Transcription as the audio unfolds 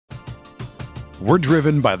We're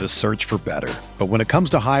driven by the search for better. But when it comes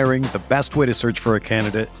to hiring, the best way to search for a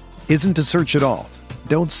candidate isn't to search at all.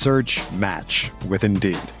 Don't search, match with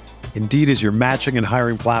Indeed. Indeed is your matching and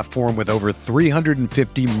hiring platform with over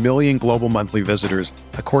 350 million global monthly visitors,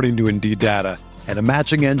 according to Indeed data, and a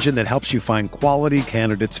matching engine that helps you find quality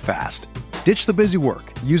candidates fast. Ditch the busy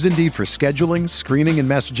work. Use Indeed for scheduling, screening, and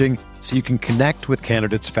messaging so you can connect with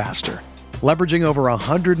candidates faster. Leveraging over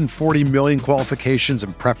 140 million qualifications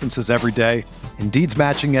and preferences every day, Indeed's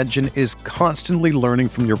matching engine is constantly learning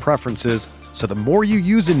from your preferences, so the more you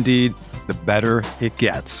use Indeed, the better it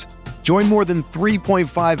gets. Join more than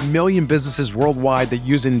 3.5 million businesses worldwide that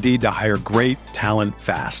use Indeed to hire great talent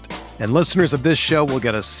fast. And listeners of this show will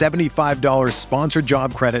get a $75 sponsored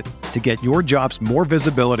job credit to get your jobs more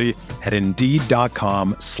visibility at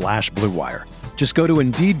Indeed.com/Blue Wire. Just go to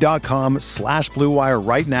Indeed.com/Blue Wire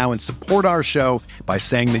right now and support our show by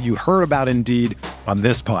saying that you heard about Indeed on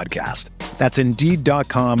this podcast. That's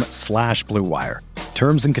Indeed.com/Blue Wire.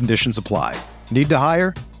 Terms and conditions apply. Need to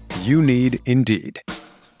hire? You need Indeed.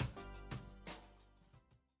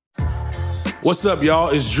 What's up, y'all?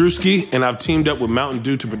 It's Drewski, and I've teamed up with Mountain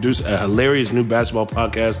Dew to produce a hilarious new basketball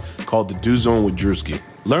podcast called The Dew Zone with Drewski.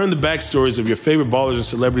 Learn the backstories of your favorite ballers and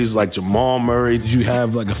celebrities like Jamal Murray. Did you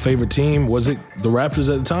have like a favorite team? Was it the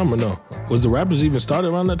Raptors at the time or no? Was the Raptors even started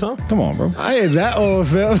around that time? Come on, bro. I ain't that old,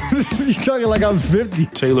 fam. You talking like I'm 50.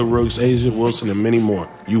 Taylor Rooks, Asia Wilson, and many more.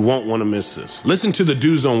 You won't want to miss this. Listen to The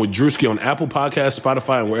Dew Zone with Drewski on Apple Podcasts,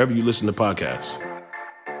 Spotify, and wherever you listen to podcasts.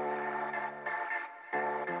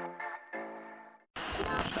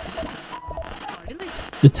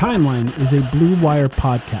 The Timeline is a Blue Wire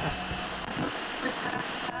podcast.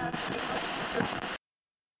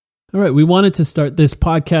 All right, we wanted to start this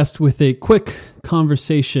podcast with a quick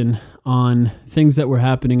conversation on things that were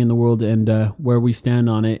happening in the world and where we stand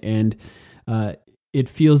on it. And it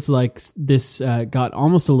feels like this got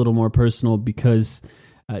almost a little more personal because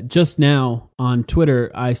just now on Twitter,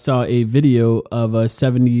 I saw a video of a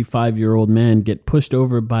 75-year-old man get pushed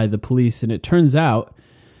over by the police. And it turns out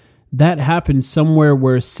that happened somewhere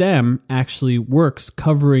where Sam actually works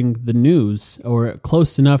covering the news, or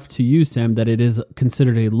close enough to you, Sam, that it is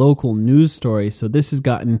considered a local news story. So this has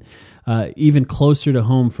gotten even closer to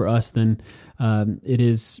home for us than it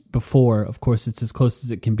is before. Of course, it's as close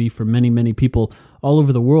as it can be for many, many people all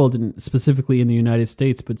over the world, and specifically in the United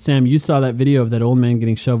States. But Sam, you saw that video of that old man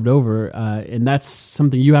getting shoved over, and that's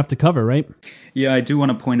something you have to cover, right? Yeah, I do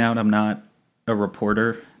want to point out I'm not a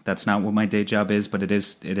reporter. That's not what my day job is, but it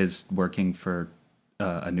is working for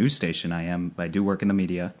a news station. I do work in the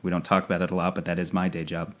media. We don't talk about it a lot, but that is my day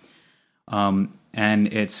job. And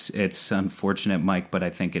it's unfortunate, Mike, but I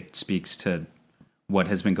think it speaks to what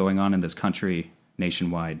has been going on in this country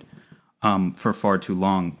nationwide for far too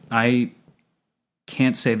long. I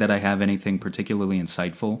can't say that I have anything particularly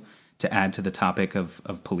insightful to add to the topic of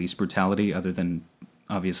police brutality, other than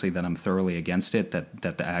obviously that I'm thoroughly against it, that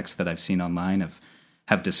the acts that I've seen online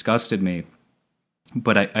have disgusted me.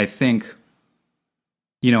 But I think,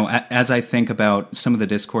 as I think about some of the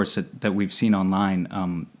discourse that we've seen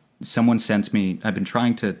online, someone sent me, I've been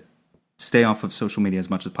trying to stay off of social media as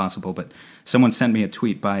much as possible, but someone sent me a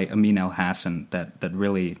tweet by Amin El-Hassan that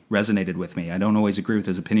really resonated with me. I don't always agree with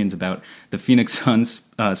his opinions about the Phoenix Suns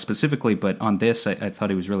specifically, but on this, I thought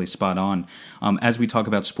he was really spot on. As we talk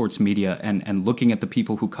about sports media and looking at the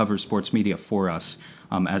people who cover sports media for us,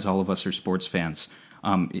 as all of us are sports fans,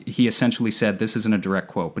 he essentially said, this isn't a direct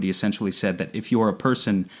quote, but he essentially said that if you're a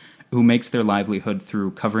person who makes their livelihood through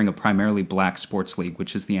covering a primarily black sports league,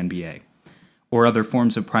 which is the NBA, or other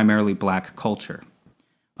forms of primarily black culture,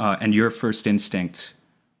 and your first instinct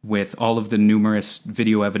with all of the numerous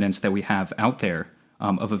video evidence that we have out there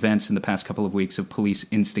of events in the past couple of weeks of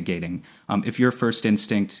police instigating, if your first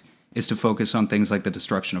instinct is to focus on things like the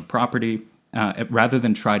destruction of property, rather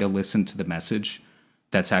than try to listen to the message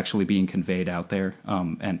that's actually being conveyed out there,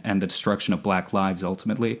 and the destruction of black lives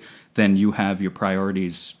ultimately, then you have your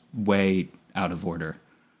priorities way out of order.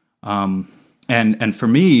 And for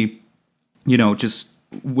me, just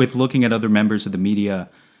with looking at other members of the media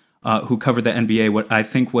who cover the NBA,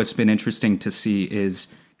 what's been interesting to see is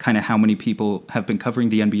kind of how many people have been covering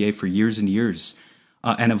the NBA for years and years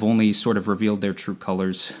and have only sort of revealed their true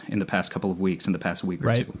colors in the past couple of weeks, in the past week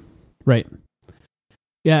or two. Right.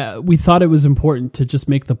 Yeah, we thought it was important to just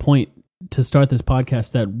make the point to start this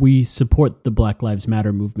podcast that we support the Black Lives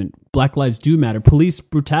Matter movement. Black lives do matter. Police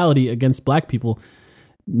brutality against black people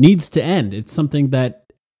needs to end. It's something that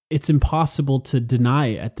it's impossible to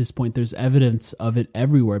deny at this point. There's evidence of it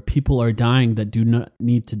everywhere. People are dying that do not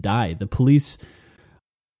need to die. The police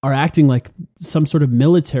are acting like some sort of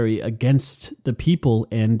military against the people,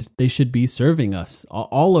 and they should be serving us,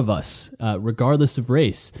 all of us, regardless of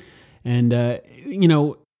race. And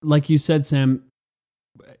like you said, Sam,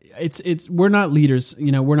 it's we're not leaders.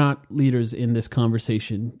 We're not leaders in this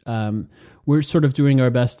conversation. We're sort of doing our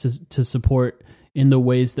best to support in the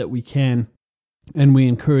ways that we can, and we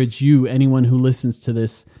encourage you, anyone who listens to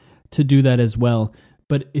this, to do that as well.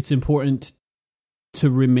 But it's important to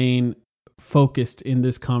remain focused in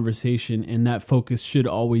this conversation, and that focus should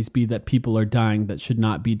always be that people are dying that should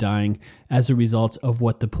not be dying as a result of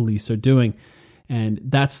what the police are doing. And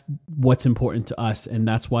that's what's important to us, and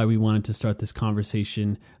that's why we wanted to start this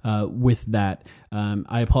conversation with that.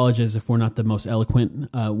 I apologize if we're not the most eloquent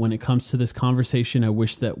when it comes to this conversation. I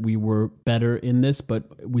wish that we were better in this,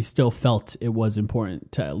 but we still felt it was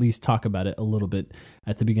important to at least talk about it a little bit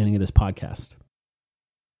at the beginning of this podcast.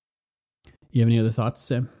 You have any other thoughts,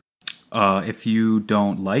 Sam? If you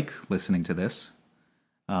don't like listening to this,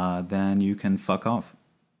 then you can fuck off.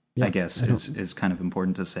 Yeah, I guess is kind of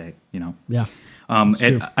important to say, Yeah.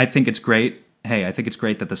 I think it's great. Hey, I think it's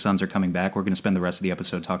great that the Suns are coming back. We're going to spend the rest of the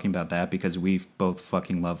episode talking about that because we both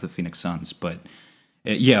fucking love the Phoenix Suns. But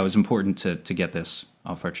it was important to get this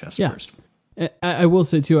off our chest first. I will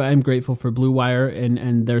say too, I'm grateful for Blue Wire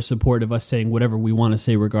and their support of us saying whatever we want to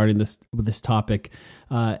say regarding this topic,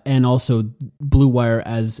 and also Blue Wire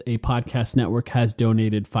as a podcast network has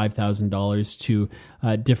donated $5,000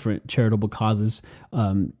 to different charitable causes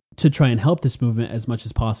to try and help this movement as much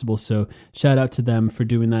as possible. So shout out to them for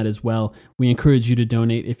doing that as well. We encourage you to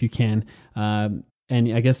donate if you can, and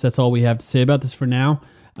I guess that's all we have to say about this for now.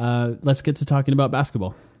 Let's get to talking about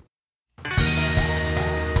basketball.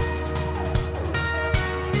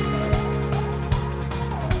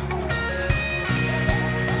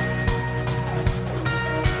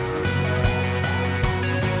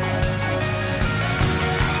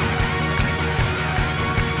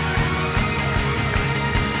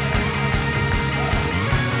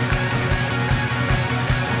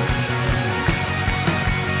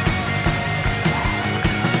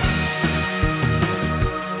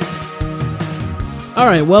 All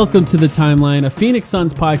right, welcome to The Timeline, a Phoenix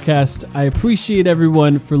Suns podcast. I appreciate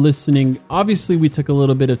everyone for listening. Obviously, we took a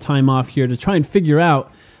little bit of time off here to try and figure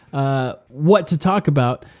out what to talk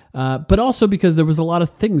about, but also because there was a lot of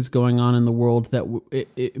things going on in the world that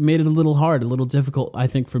it made it a little hard, a little difficult, I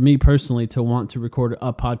think, for me personally to want to record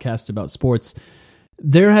a podcast about sports.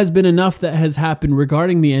 There has been enough that has happened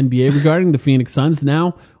regarding the NBA, regarding the Phoenix Suns.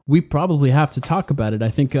 Now, we probably have to talk about it. I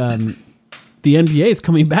think the NBA is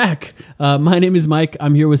coming back. My name is Mike.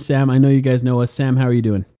 I'm here with Sam. I know you guys know us. Sam, how are you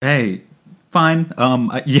doing? Hey, fine.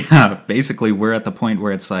 Basically, we're at the point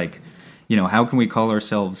where it's like, how can we call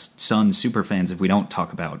ourselves Suns superfans if we don't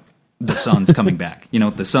talk about the Suns coming back?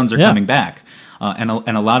 The Suns are coming back. And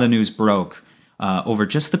a lot of news broke over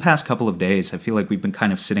just the past couple of days. I feel like we've been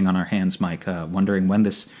kind of sitting on our hands, Mike, wondering when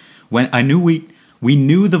I knew we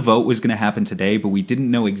knew the vote was going to happen today, but we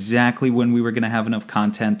didn't know exactly when we were going to have enough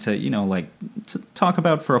content to, to talk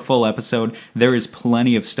about for a full episode. There is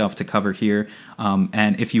plenty of stuff to cover here.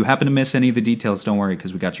 And if you happen to miss any of the details, don't worry,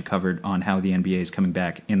 because we got you covered on how the NBA is coming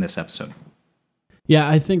back in this episode. Yeah,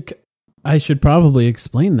 I think I should probably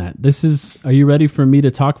explain that. Are you ready for me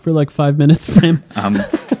to talk for like 5 minutes, Sam?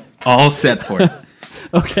 All set for it.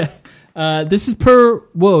 Okay. This is per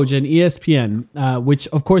Woj and ESPN, which,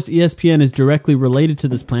 of course, ESPN is directly related to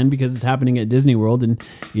this plan because it's happening at Disney World, and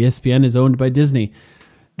ESPN is owned by Disney.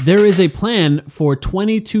 There is a plan for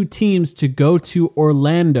 22 teams to go to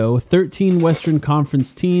Orlando, 13 Western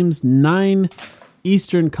Conference teams, 9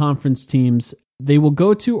 Eastern Conference teams. They will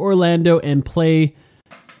go to Orlando and play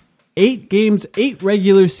 8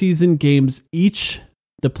 regular season games each.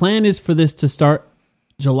 The plan is for this to start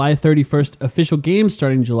July 31st, official games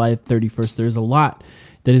starting July 31st. There's a lot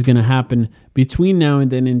that is going to happen between now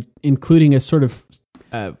and then, including a sort of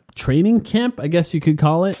training camp, I guess you could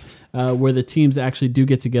call it, where the teams actually do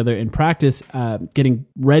get together and practice, getting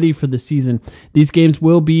ready for the season. These games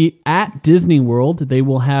will be at Disney World. They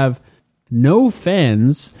will have no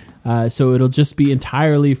fans, so it'll just be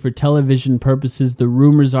entirely for television purposes. The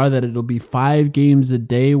rumors are that it'll be 5 games a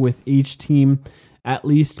day with each team at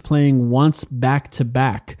least playing once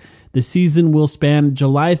back-to-back. The season will span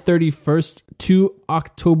July 31st to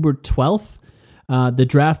October 12th. The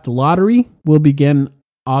draft lottery will begin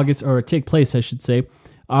take place,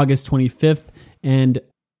 August 25th, and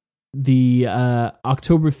the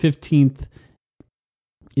October 15th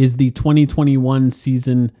is the 2021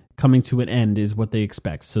 season coming to an end, is what they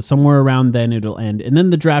expect. So somewhere around then it'll end. And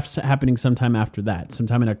then the draft's happening sometime after that.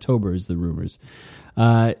 Sometime in October is the rumors.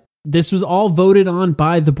 this was all voted on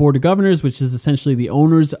by the Board of Governors, which is essentially the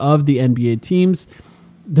owners of the NBA teams.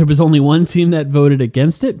 There was only one team that voted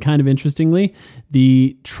against it, kind of interestingly.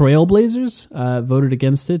 The Trailblazers voted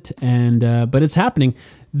against it, but it's happening.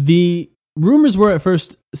 The rumors were at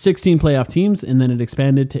first 16 playoff teams, and then it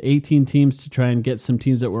expanded to 18 teams to try and get some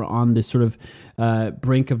teams that were on this sort of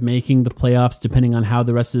brink of making the playoffs, depending on how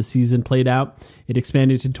the rest of the season played out. It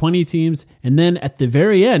expanded to 20 teams, and then at the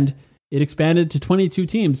very end, it expanded to 22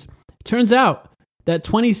 teams. Turns out that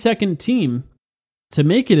 22nd team to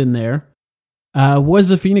make it in there was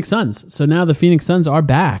the Phoenix Suns. So now the Phoenix Suns are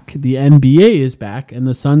back. The NBA is back, and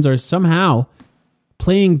the Suns are somehow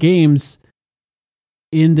playing games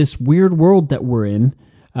in this weird world that we're in,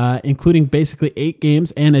 including basically 8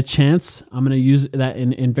 games and a chance. I'm going to use that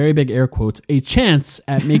in very big air quotes, a chance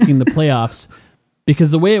at making the playoffs.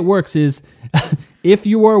 Because the way it works is if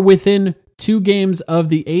you are within 2 games of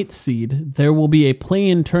the 8th seed, there will be a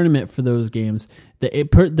play-in tournament for those games.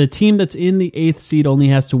 The team that's in the 8th seed only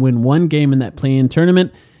has to win 1 game in that play-in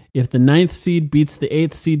tournament. If the 9th seed beats the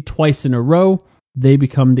 8th seed twice in a row, they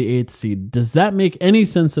become the 8th seed. Does that make any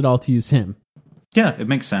sense at all to you, Sam? Yeah, it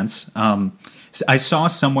makes sense. I saw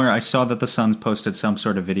that the Suns posted some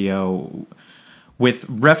sort of video with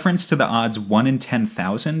reference to the odds 1 in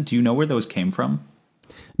 10,000. Do you know where those came from?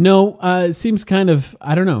 No, it seems kind of,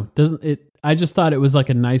 I don't know. Doesn't it? I just thought it was like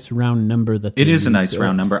a nice round number. That it is a nice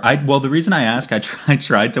round number. The reason I ask, I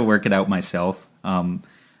tried to work it out myself,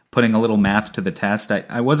 putting a little math to the test.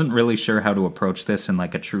 I wasn't really sure how to approach this in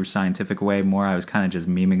like a true scientific way. More, I was kind of just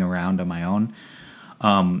memeing around on my own.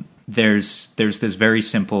 There's this very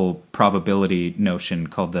simple probability notion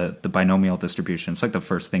called the binomial distribution. It's like the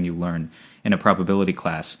first thing you learn in a probability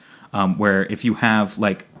class, where if you have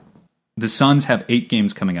like the Suns have 8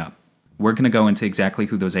 games coming up. We're going to go into exactly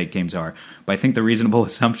who those 8 games are. But I think the reasonable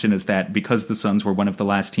assumption is that because the Suns were one of the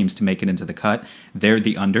last teams to make it into the cut, they're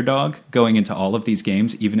the underdog going into all of these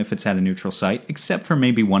games, even if it's at a neutral site, except for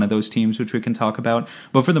maybe one of those teams, which we can talk about.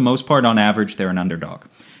 But for the most part, on average, they're an underdog.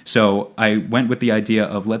 So I went with the idea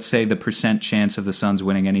of, let's say the percent chance of the Suns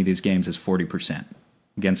winning any of these games is 40%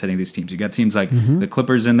 against any of these teams. You got teams like the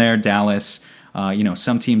Clippers in there, Dallas.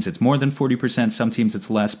 Some teams it's more than 40%, some teams it's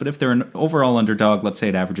less. But if they're an overall underdog, let's say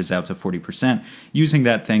it averages out to 40%. Using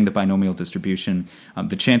that thing, the binomial distribution,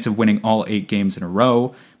 the chance of winning all 8 games in a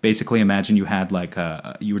row. Basically, imagine you had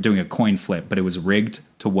you were doing a coin flip, but it was rigged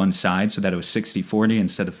to one side so that it was 60-40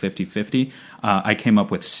 instead of 50-50. I came up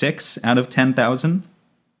with 6 out of 10,000.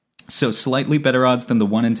 So slightly better odds than the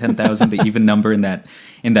 1 in 10,000, the even number in that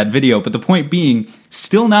video. But the point being,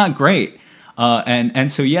 still not great. And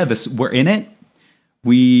so yeah, we're in it.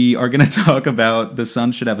 We are going to talk about the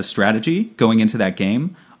Suns should have a strategy going into that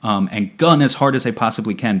game and gun as hard as they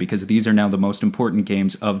possibly can, because these are now the most important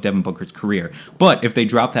games of Devin Booker's career. But if they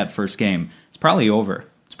drop that first game, it's probably over.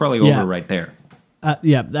 It's probably over right there.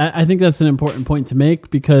 I think that's an important point to make,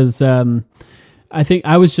 because I think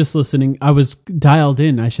I was just listening. I was dialed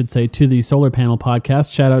in, I should say, to the Solar Panel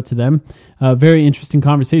podcast. Shout out to them. Very interesting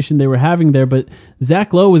conversation they were having there. But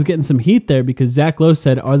Zach Lowe was getting some heat there, because Zach Lowe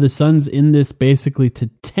said, are the Suns in this basically to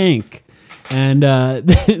tank? And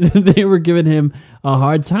they were giving him a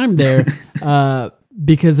hard time there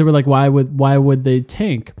because they were like, why would they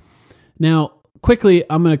tank? Now, quickly,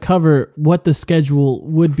 I'm going to cover what the schedule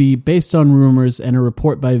would be based on rumors and a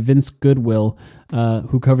report by Vince Goodwill,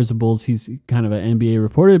 who covers the Bulls. He's kind of an NBA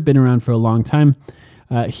reporter, been around for a long time.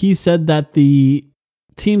 He said that the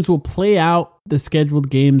teams will play out the scheduled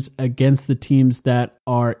games against the teams that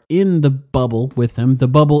are in the bubble with them. The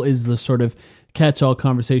bubble is the sort of catch-all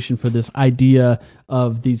conversation for this idea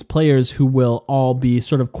of these players who will all be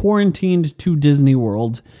sort of quarantined to Disney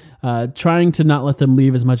World, trying to not let them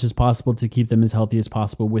leave as much as possible to keep them as healthy as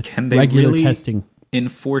possible with regular really testing.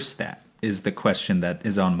 Enforce that is the question that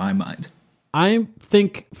is on my mind. I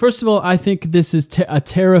think, first of all, I think this is a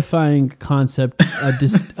terrifying concept,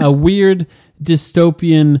 a weird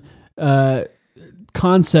dystopian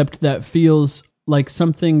concept that feels like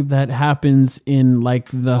something that happens in like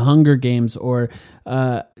the Hunger Games or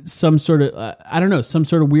some sort of, some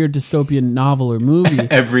sort of weird dystopian novel or movie.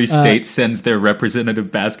 Every state sends their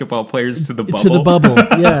representative basketball players to the bubble. To the bubble,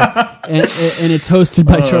 yeah. and it's hosted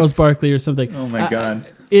by Charles Barkley or something. Oh my God.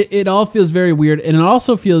 It all feels very weird. And it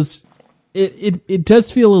also feels... It does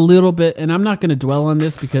feel a little bit, and I'm not going to dwell on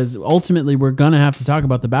this because ultimately we're going to have to talk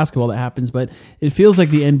about the basketball that happens, but it feels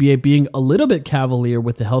like the NBA being a little bit cavalier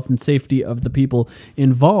with the health and safety of the people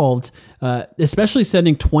involved, especially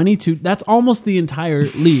sending 22, that's almost the entire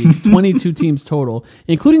league, 22 teams total,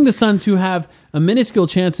 including the Suns, who have a minuscule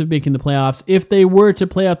chance of making the playoffs if they were to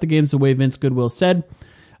play out the games the way Vince Goodwill said.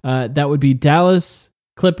 That would be Dallas,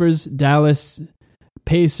 Clippers, Dallas,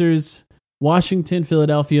 Pacers, Washington,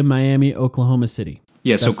 Philadelphia, Miami, Oklahoma City.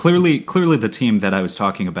 Yeah, so clearly the team that I was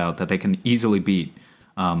talking about that they can easily beat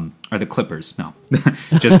are the Clippers. No,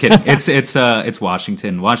 just kidding. It's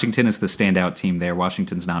Washington. Washington is the standout team there.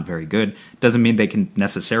 Washington's not very good. Doesn't mean they can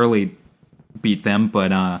necessarily beat them,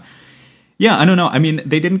 but yeah, I don't know. I mean,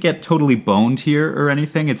 they didn't get totally boned here or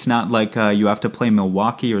anything. It's not like you have to play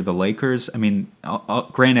Milwaukee or the Lakers. I mean,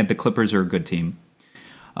 granted, the Clippers are a good team.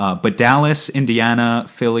 But Dallas, Indiana,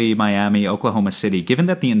 Philly, Miami, Oklahoma City, given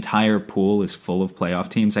that the entire pool is full of playoff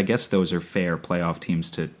teams, I guess those are fair playoff teams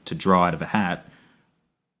to draw out of a hat.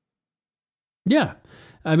 Yeah.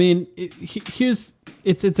 I mean,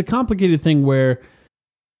 it's a complicated thing where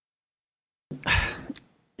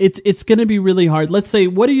it's going to be really hard. Let's say,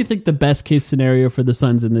 what do you think the best case scenario for the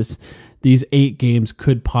Suns in these 8 games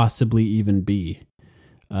could possibly even be?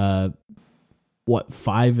 5-3?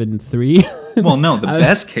 Well, no, the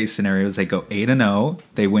best case scenario is they go 8-0.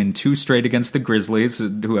 They win 2 straight against the Grizzlies,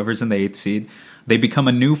 whoever's in the 8th seed. They become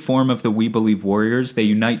a new form of the We Believe Warriors. They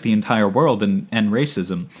unite the entire world and end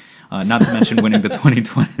racism. Not to mention winning the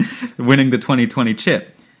 2020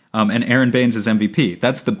 chip. And Aaron Baines is MVP.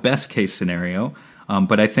 That's the best case scenario.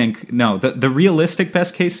 But I think, no, the realistic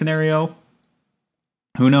best case scenario,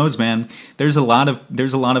 who knows, man? There's a lot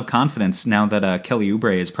of confidence now that Kelly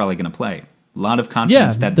Oubre is probably going to play. A lot of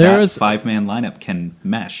confidence that 5-man lineup can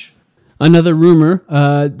mesh. Another rumor,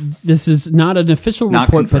 this is not an official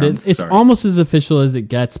report, but it's almost as official as it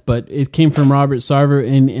gets, but it came from Robert Sarver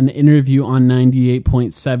in an interview on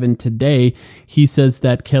 98.7 today. He says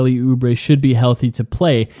that Kelly Oubre should be healthy to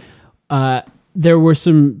play. There were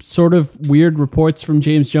some sort of weird reports from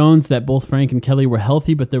James Jones that both Frank and Kelly were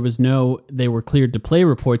healthy, but there was they were cleared to play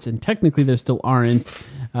reports, and technically there still aren't.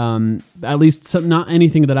 At least not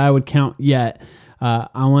anything that I would count yet.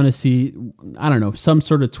 I want to see, I don't know, some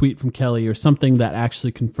sort of tweet from Kelly or something that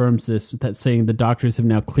actually confirms this, that's saying the doctors have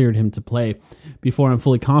now cleared him to play before I'm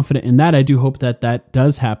fully confident in that. I do hope that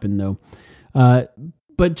does happen, though.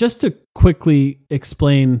 But just to quickly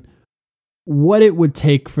explain what it would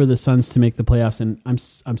take for the Suns to make the playoffs, and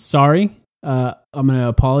I'm sorry, I'm going to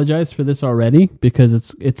apologize for this already because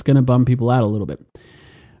it's going to bum people out a little bit.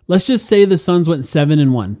 Let's just say the Suns went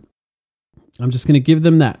 7-1. I'm just going to give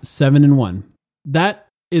them that 7-1. That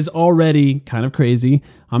is already kind of crazy.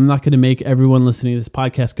 I'm not going to make everyone listening to this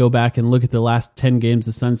podcast go back and look at the last 10 games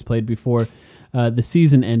the Suns played before the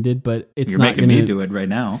season ended, but it's You're not making me do it right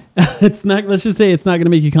now. It's not. Let's just say it's not going to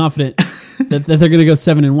make you confident that they're going to go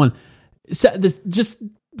 7-1. So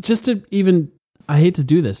just to even, I hate to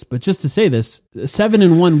do this, but just to say this,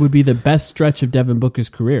 7-1 would be the best stretch of Devin Booker's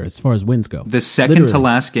career as far as wins go. The second to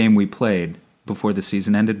last game we played before the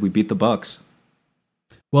season ended, we beat the Bucks.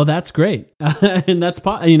 Well, that's great, and that's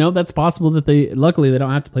possible that luckily they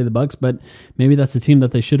don't have to play the Bucks, but maybe that's a team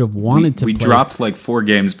that they should have wanted to. We play. Dropped like 4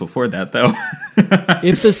 games before that, though.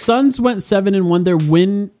 If the Suns went 7-1, their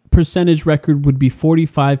win percentage record would be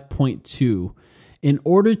 45.2. In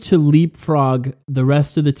order to leapfrog the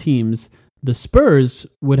rest of the teams, the Spurs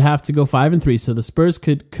would have to go 5-3. So the Spurs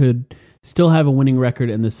could still have a winning record,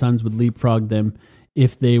 and the Suns would leapfrog them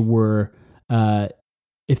if they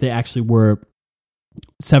actually were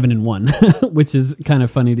 7-1, which is kind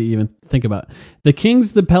of funny to even think about. The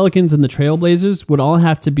Kings, the Pelicans, and the Trailblazers would all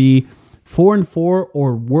have to be 4-4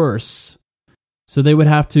 or worse. So they would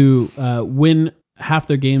have to win half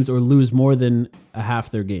their games or lose more than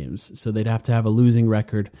half their games. So they'd have to have a losing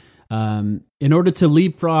record. In order to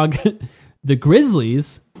leapfrog the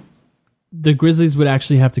Grizzlies would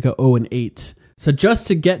actually have to go 0-8. So just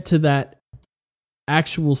to get to that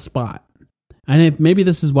actual spot. And maybe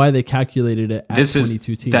this is why they calculated it at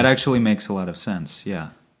 22 teams. That actually makes a lot of sense, yeah.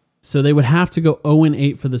 So they would have to go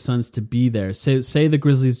 0-8 for the Suns to be there. Say the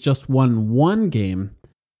Grizzlies just won 1 game,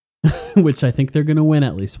 which I think they're going to win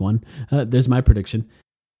at least one. There's my prediction.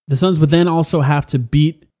 The Suns would then also have to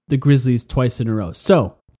beat the Grizzlies twice in a row.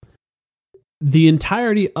 So the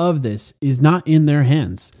entirety of this is not in their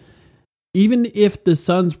hands. Even if the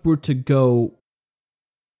Suns were to go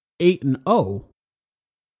 8-0,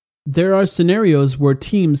 there are scenarios where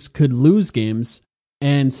teams could lose games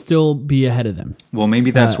and still be ahead of them. Well,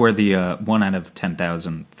 maybe that's where the 1 out of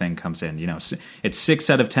 10,000 thing comes in. You know, it's 6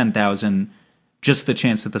 out of 10,000, just the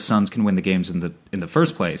chance that the Suns can win the games in the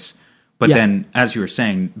first place. But then, as you were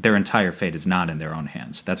saying, their entire fate is not in their own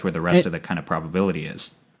hands. That's where the rest of the kind of probability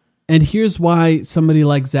is. And here's why somebody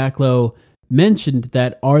like Zach Lowe mentioned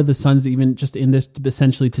that are the Suns even just in this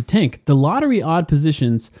essentially to tank. The lottery odd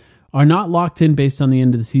positions are not locked in based on the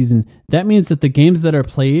end of the season. That means that the games that are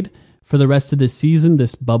played for the rest of this season,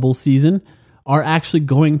 this bubble season, are actually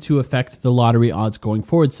going to affect the lottery odds going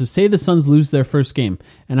forward. So say the Suns lose their first game,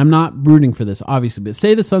 and I'm not rooting for this, obviously, but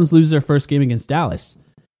say the Suns lose their first game against Dallas.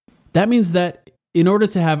 That means that in order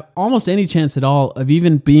to have almost any chance at all of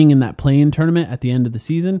even being in that play-in tournament at the end of the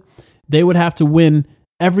season, they would have to win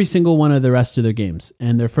every single one of the rest of their games.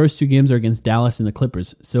 And their first 2 games are against Dallas and the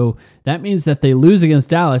Clippers. So that means that they lose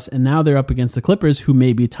against Dallas, and now they're up against the Clippers, who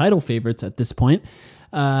may be title favorites at this point.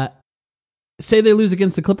 Say they lose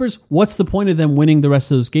against the Clippers, what's the point of them winning the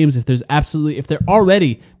rest of those games if they're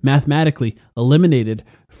already mathematically eliminated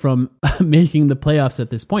from making the playoffs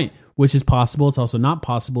at this point, which is possible. It's also not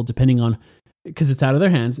possible depending on, because it's out of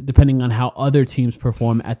their hands, depending on how other teams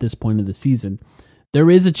perform at this point of the season.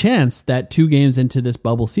 There is a chance that 2 games into this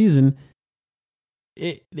bubble season,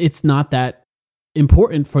 it's not that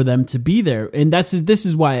important for them to be there. And this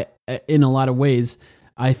is why, in a lot of ways,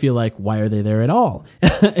 I feel like, why are they there at all?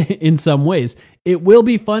 In some ways, it will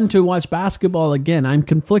be fun to watch basketball again. I'm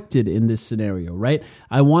conflicted in this scenario, right?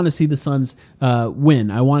 I want to see the Suns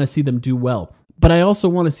win. I want to see them do well, but I also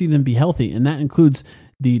want to see them be healthy. And that includes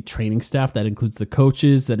the training staff, that includes the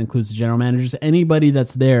coaches, that includes the general managers, anybody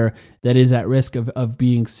that's there that is at risk of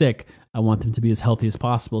being sick. I want them to be as healthy as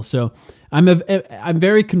possible. So I'm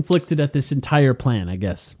very conflicted at this entire plan, I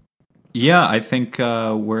guess. Yeah, I think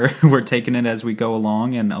we're taking it as we go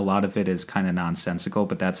along, and a lot of it is kind of nonsensical,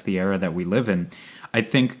 but that's the era that we live in. I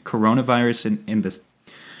think coronavirus in this,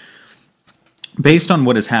 based on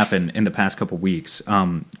what has happened in the past couple weeks,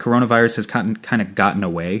 coronavirus has kind of gotten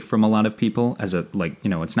away from a lot of people as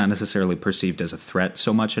it's not necessarily perceived as a threat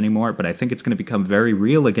so much anymore, but I think it's going to become very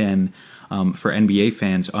real again for NBA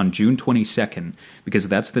fans on June 22nd, because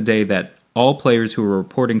that's the day that all players who are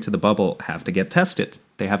reporting to the bubble have to get tested.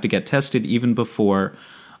 They have to get tested even before,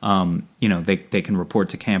 they can report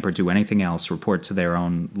to camp or do anything else, report to their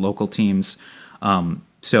own local teams.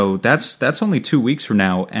 So that's only 2 weeks from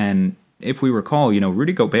now. And if we recall,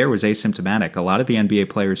 Rudy Gobert was asymptomatic. A lot of the NBA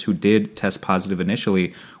players who did test positive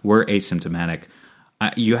initially were asymptomatic.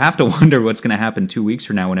 You have to wonder what's going to happen 2 weeks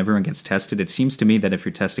from now when everyone gets tested. It seems to me that if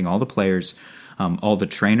you're testing all the players, all the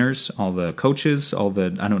trainers, all the coaches, I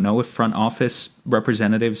don't know if front office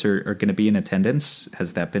representatives are going to be in attendance.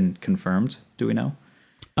 Has that been confirmed? Do we know?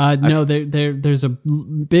 No, there's a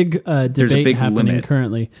big debate happening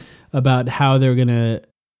currently about how they're going to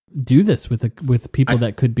do this with people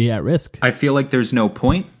that could be at risk. I feel like there's no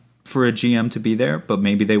point for a GM to be there, but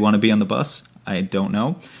maybe they want to be on the bus. I don't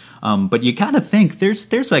know. But you gotta think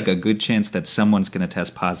there's like a good chance that someone's going to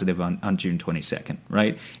test positive on June 22nd,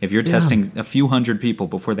 right? If you're testing a few hundred people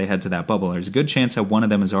before they head to that bubble, there's a good chance that one of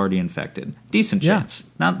them is already infected. Decent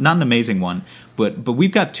chance, not an amazing one, but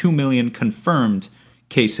we've got 2 million confirmed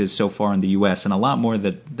cases so far in the U.S. and a lot more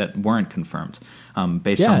that weren't confirmed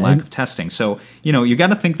based on lack of testing. So you got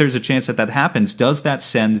to think there's a chance that happens. Does that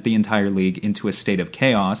send the entire league into a state of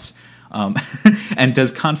chaos? And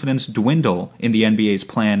does confidence dwindle in the NBA's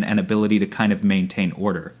plan and ability to kind of maintain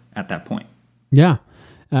order at that point? Yeah.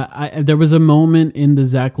 There was a moment in the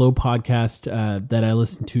Zach Lowe podcast that I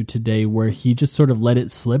listened to today where he just sort of let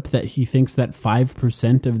it slip that he thinks that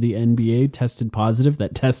 5% of the NBA tested positive,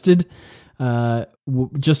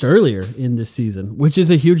 just earlier in this season, which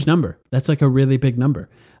is a huge number. That's like a really big number.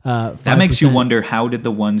 5%. That makes you wonder, how did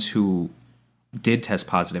the ones who did test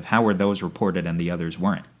positive, how were those reported and the others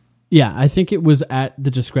weren't? Yeah, I think it was at the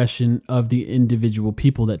discretion of the individual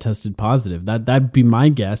people that tested positive. That'd be my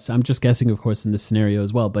guess. I'm just guessing, of course, in this scenario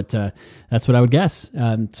as well, but that's what I would guess.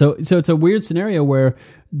 So it's a weird scenario where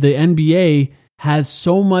the NBA has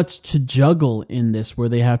so much to juggle in this, where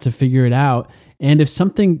they have to figure it out. And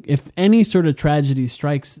if any sort of tragedy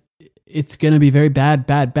strikes, it's going to be very bad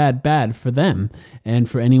for them and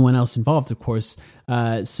for anyone else involved, of course.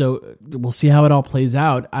 So we'll see how it all plays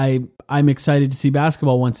out. I'm excited to see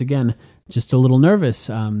basketball once again. Just a little nervous.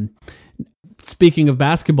 Speaking of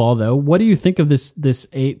basketball, though, what do you think of this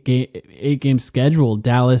eight game schedule?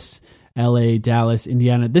 Dallas, LA, Dallas,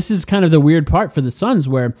 Indiana. This is kind of the weird part for the Suns,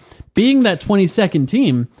 where being that 22nd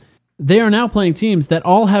team, they are now playing teams that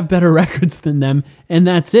all have better records than them, and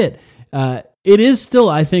that's it. It is still,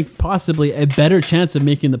 I think, possibly a better chance of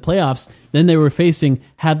making the playoffs than they were facing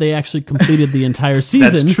had they actually completed the entire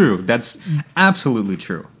season. That's true. That's absolutely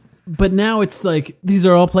true. But now it's like these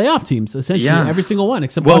are all playoff teams, essentially, every single one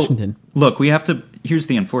except Washington. Look, here's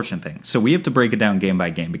the unfortunate thing. So we have to break it down game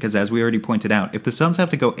by game, because as we already pointed out, if the Suns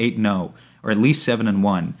have to go 8-0 or at least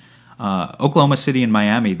 7-1, Oklahoma City and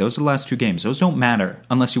Miami, those are the last 2 games. Those don't matter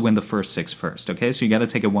unless you win the first 6 first, okay? So you got to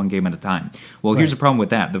take it one game at a time. Well, here's the problem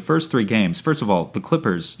with that. The first 3 games, first of all, the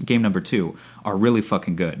Clippers, game number 2, are really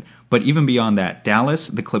fucking good. But even beyond that, Dallas,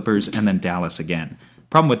 the Clippers, and then Dallas again.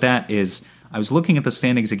 Problem with that is I was looking at the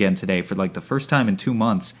standings again today for like the first time in 2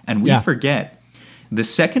 months, and we forget the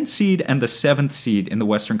 2nd seed and the 7th seed in the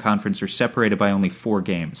Western Conference are separated by only 4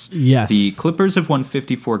 games. Yes. The Clippers have won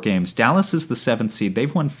 54 games. Dallas is the 7th seed.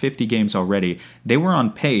 They've won 50 games already. They were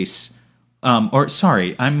on pace. I'm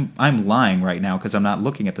lying right now because I'm not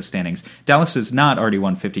looking at the standings. Dallas has not already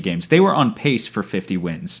won 50 games. They were on pace for 50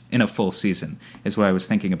 wins in a full season, is what I was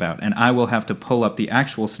thinking about. And I will have to pull up the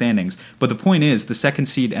actual standings. But the point is, the 2nd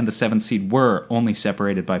seed and the 7th seed were only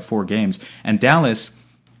separated by 4 games. And Dallas,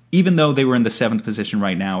 even though they were in the 7th position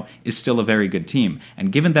right now, is still a very good team.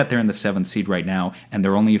 And given that they're in the 7th seed right now, and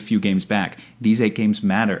they're only a few games back, these 8 games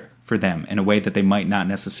matter for them in a way that they might not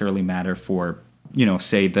necessarily matter for,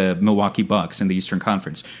 say the Milwaukee Bucks in the Eastern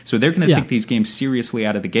Conference. So they're going to take these games seriously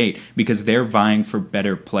out of the gate because they're vying for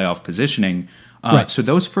better playoff positioning. So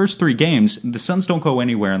those first 3 games, the Suns don't go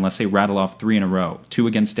anywhere unless they rattle off 3 in a row, 2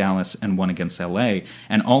 against Dallas and 1 against LA.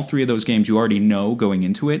 And all 3 of those games, you already know going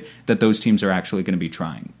into it that those teams are actually going to be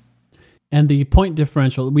trying. And the point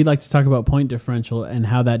differential, we like to talk about point differential and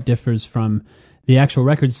how that differs from the actual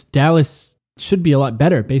records. Dallas should be a lot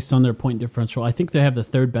better based on their point differential. I think they have the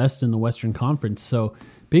 3rd best in the Western Conference. So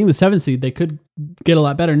being the 7th seed, they could get a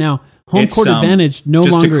lot better. Now, home court advantage no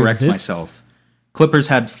longer exists. Just to correct myself, Clippers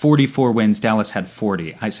had 44 wins. Dallas had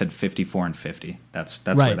 40. I said 54 and 50. That's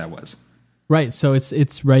right. Where that was. Right. So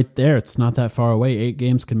it's right there. It's not that far away. 8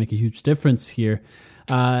 games can make a huge difference here.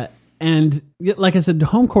 And like I said,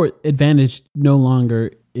 home court advantage no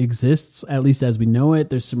longer exists, at least as we know it.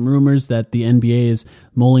 There's some rumors that the NBA is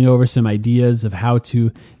mulling over some ideas of how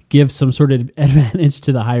to give some sort of advantage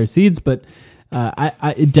to the higher seeds, but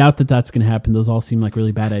I doubt that that's going to happen. Those all seem like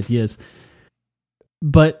really bad ideas.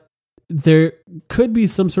 But there could be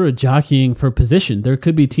some sort of jockeying for position. There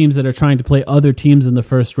could be teams that are trying to play other teams in the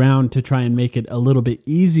first round to try and make it a little bit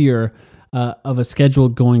easier of a schedule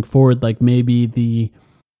going forward. Like maybe the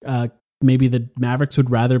Mavericks would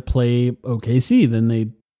rather play OKC than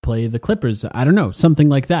they play the Clippers. I don't know. Something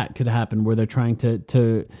like that could happen where they're trying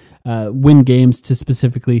to win games to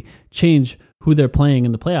specifically change who they're playing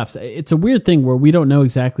in the playoffs. It's a weird thing where we don't know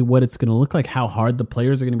exactly what it's going to look like, how hard the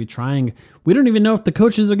players are going to be trying. We don't even know if the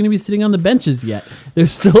coaches are going to be sitting on the benches yet.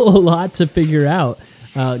 There's still a lot to figure out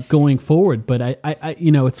going forward. But I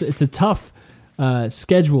it's a tough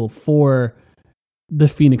schedule for the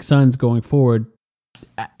Phoenix Suns going forward.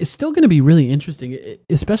 It's still going to be really interesting,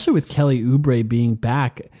 especially with Kelly Oubre being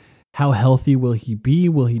back. How healthy will he be?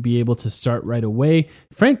 Will he be able to start right away?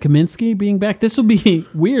 Frank Kaminsky being back. This will be,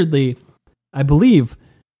 weirdly, I believe,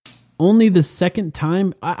 only the 2nd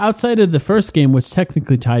time, outside of the first game, which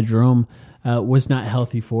technically Ty Jerome was not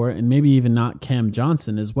healthy for, and maybe even not Cam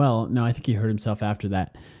Johnson as well. No, I think he hurt himself after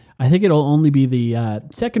that. I think it'll only be the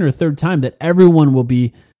 2nd or 3rd time that everyone will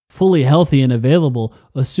be fully healthy and available,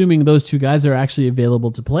 assuming those 2 guys are actually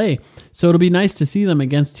available to play. So it'll be nice to see them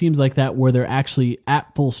against teams like that where they're actually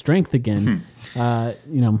at full strength again.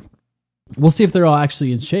 We'll see if they're all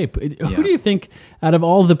actually in shape. Who do you think, out of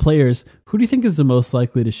all the players, who do you think is the most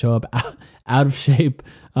likely to show up out of shape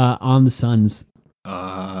on the Suns?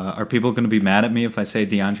 Are people going to be mad at me if I say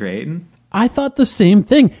DeAndre Ayton? I thought the same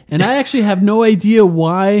thing, and I actually have no idea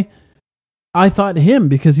why I thought him,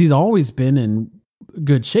 because he's always been in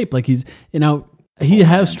good shape. Like he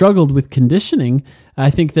has struggled with conditioning. I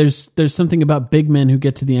think there's something about big men who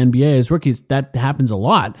get to the NBA as rookies that happens a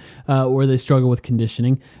lot, where they struggle with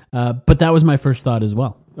conditioning. But that was my first thought as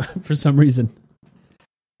well, for some reason.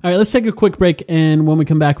 All right, let's take a quick break, and when we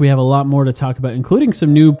come back, we have a lot more to talk about, including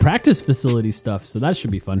some new practice facility stuff. So that should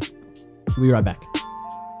be fun. We'll be right back.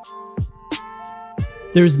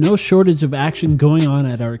 There's no shortage of action going on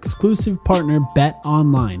at our exclusive partner,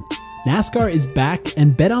 BetOnline. NASCAR is back,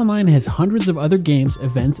 and BetOnline has hundreds of other games,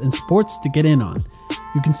 events, and sports to get in on.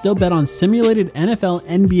 You can still bet on simulated NFL,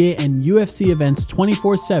 NBA, and UFC events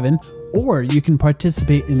 24/7, or you can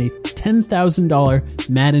participate in a $10,000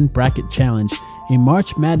 Madden Bracket Challenge, a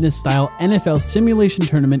March Madness-style NFL simulation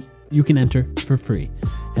tournament you can enter for free.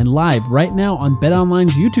 And live right now on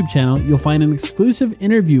BetOnline's YouTube channel, you'll find an exclusive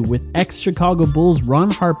interview with ex-Chicago Bulls Ron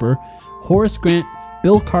Harper, Horace Grant,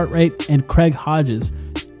 Bill Cartwright, and Craig Hodges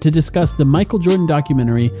to discuss the Michael Jordan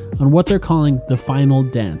documentary on what they're calling the Final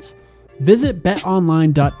Dance. Visit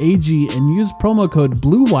betonline.ag and use promo code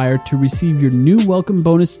BLUEWIRE to receive your new welcome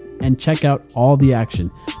bonus and check out all the action.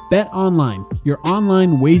 BetOnline, your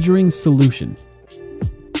online wagering solution.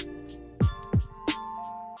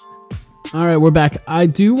 All right, we're back. I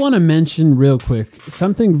do want to mention real quick,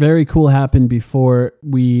 something very cool happened before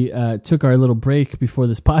we took our little break before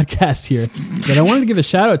this podcast here that I wanted to give a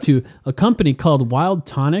shout out to, a company called Wild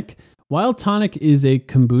Tonic. Wild Tonic is a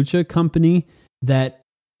kombucha company that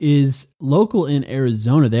is local in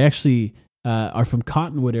Arizona. They actually are from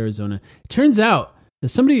Cottonwood, Arizona. It turns out that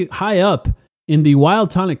somebody high up in the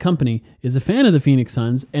Wild Tonic Company is a fan of the Phoenix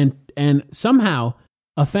Suns and somehow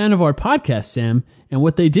a fan of our podcast, Sam. And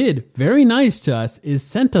what they did, very nice to us, is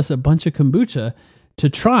sent us a bunch of kombucha to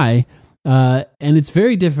try. And it's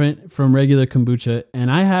very different from regular kombucha. And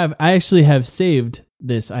I actually have saved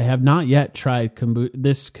this. I have not yet tried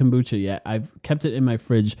this kombucha yet. I've kept it in my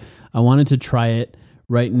fridge. I wanted to try it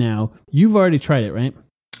right now. You've already tried it, right?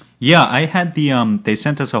 Yeah, I had they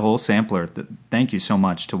sent us a whole sampler. Thank you so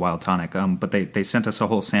much to Wild Tonic. But they sent us a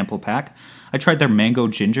whole sample pack. I tried their mango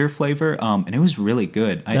ginger flavor, and it was really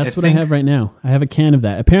good. That's what I have right now. I have a can of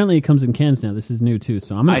that. Apparently it comes in cans now. This is new too,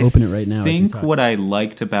 so I'm going to open it right now. I think what I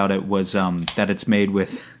liked about it was that it's made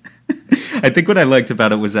with... I think what I liked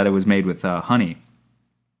about it was that it was made with honey.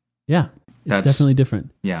 Yeah, it's definitely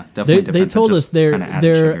different. Yeah, definitely different. They told us they're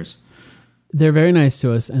sugars. They're very nice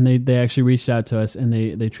to us, and they actually reached out to us, and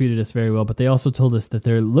they treated us very well. But they also told us that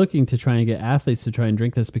they're looking to try and get athletes to try and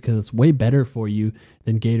drink this because it's way better for you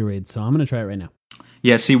than Gatorade. So I'm going to try it right now.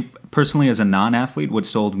 Yeah, see, personally, as a non-athlete, what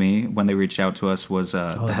sold me when they reached out to us was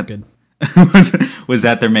that's good. was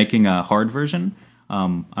that they're making a hard version.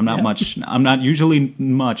 I'm not usually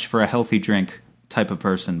much for a healthy drink type of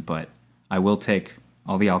person, but I will take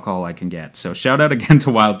all the alcohol I can get. So shout out again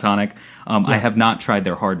to Wild Tonic. I have not tried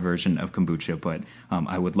their hard version of kombucha, but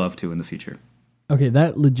I would love to in the future. Okay,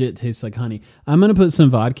 that legit tastes like honey. I'm going to put some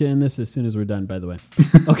vodka in this as soon as we're done, by the way.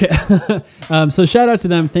 Okay. So shout out to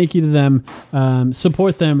them. Thank you to them.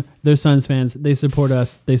 Support them. They're Suns fans. They support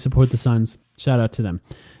us. They support the Suns. Shout out to them.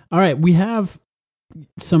 All right, we have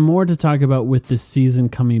some more to talk about with this season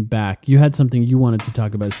coming back. You had something you wanted to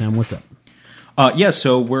talk about, Sam. What's up?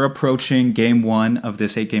 So we're approaching game 1 of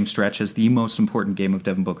this 8-game stretch as the most important game of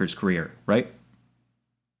Devin Booker's career, right?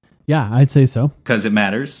 Yeah, I'd say so. Because it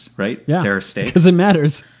matters, right? Yeah. There are stakes. Because it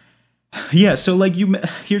matters. Yeah, so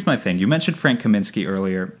here's my thing. You mentioned Frank Kaminsky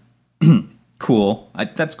earlier. Cool.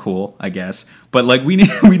 That's cool, I guess. But we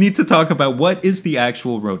need to talk about what is the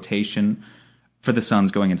actual rotation for the Suns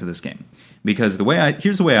going into this game. Because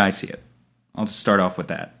here's the way I see it. I'll just start off with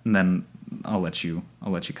that, and then I'll let you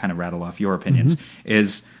kind of rattle off your opinions.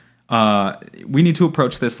 Is we need to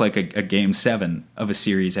approach this like a game 7 of a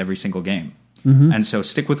series every single game. And so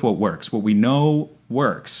stick with what works. What we know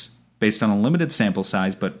works based on a limited sample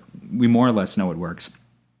size, but we more or less know it works,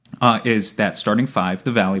 is that starting 5,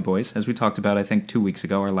 the Valley Boys, as we talked about, I think 2 weeks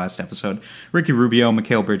ago, our last episode, Ricky Rubio,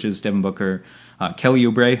 Mikal Bridges, Devin Booker, Kelly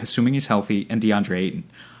Oubre, assuming he's healthy, and DeAndre Ayton.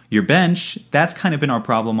 Your bench, that's kind of been our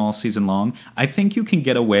problem all season long. I think you can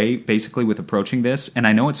get away basically with approaching this, and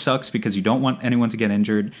I know it sucks because you don't want anyone to get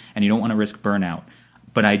injured and you don't want to risk burnout,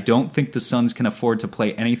 but I don't think the Suns can afford to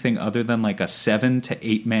play anything other than like a 7 to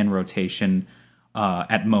 8-man rotation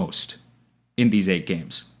at most in these 8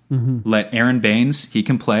 games. Let Aaron Baines, he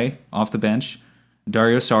can play off the bench.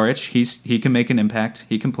 Dario Saric, he can make an impact.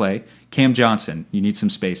 He can play. Cam Johnson, you need some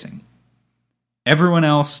spacing. Everyone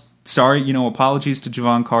else, sorry, apologies to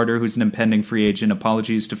Javon Carter, who's an impending free agent.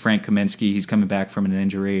 Apologies to Frank Kaminsky. He's coming back from an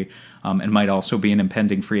injury and might also be an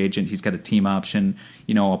impending free agent. He's got a team option.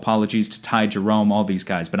 Apologies to Ty Jerome, all these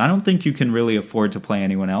guys. But I don't think you can really afford to play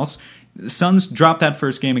anyone else. The Suns drop that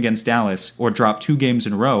first game against Dallas, or drop 2 games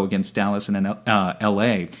in a row against Dallas and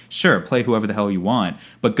L.A. Sure, play whoever the hell you want.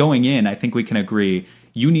 But going in, I think we can agree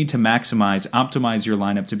you need to optimize your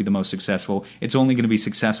lineup to be the most successful. It's only going to be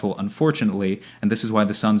successful, unfortunately, and this is why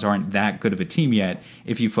the Suns aren't that good of a team yet,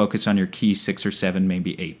 if you focus on your key 6 or 7,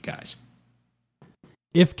 maybe 8 guys.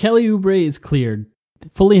 If Kelly Oubre is cleared,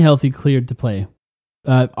 fully healthy, cleared to play,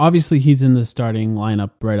 obviously he's in the starting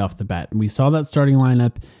lineup right off the bat. And we saw that starting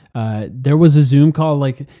lineup. There was a Zoom call.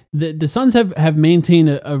 The Suns have maintained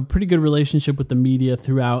a pretty good relationship with the media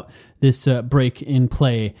throughout this break in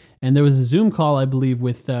play. And there was a Zoom call, I believe,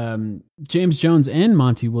 with James Jones and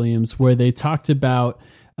Monty Williams, where they talked about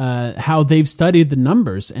how they've studied the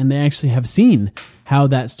numbers, and they actually have seen how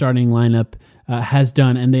that starting lineup has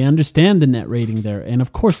done, and they understand the net rating there. And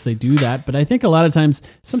of course they do that, but I think a lot of times,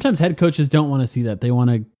 sometimes head coaches don't want to see that. They want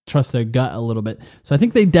to trust their gut a little bit. So I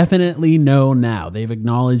think they definitely know now. They've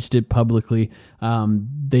acknowledged it publicly.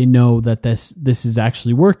 They know that this is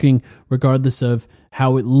actually working, regardless of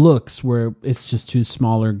how it looks, where it's just 2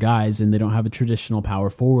 smaller guys and they don't have a traditional power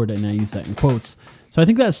forward, and I use that in quotes. So I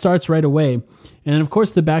think that starts right away. And of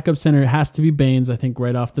course, the backup center has to be Baines, I think,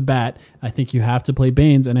 right off the bat. I think you have to play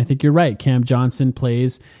Baines, and I think you're right. Cam Johnson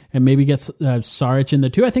plays and maybe gets Saric in there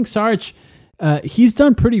too. I think Saric, he's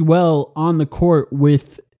done pretty well on the court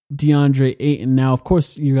with DeAndre Ayton. Now, of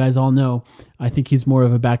course, you guys all know, I think he's more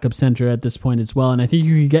of a backup center at this point as well, and I think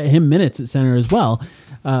you could get him minutes at center as well.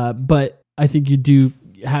 But I think you do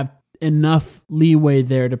have enough leeway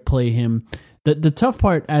there to play him. The tough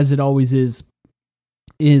part, as it always is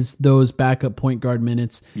those backup point guard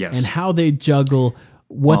minutes and how they juggle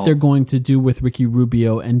what they're going to do with Ricky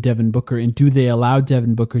Rubio and Devin Booker, and do they allow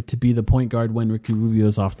Devin Booker to be the point guard when Ricky Rubio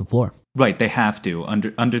is off the floor? Right, they have to.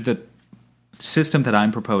 Under the system that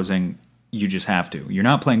I'm proposing, you just have to. You're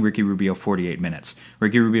not playing Ricky Rubio 48 minutes.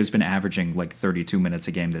 Ricky Rubio's been averaging like 32 minutes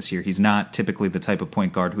a game this year. He's not typically the type of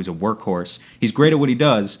point guard who's a workhorse. He's great at what he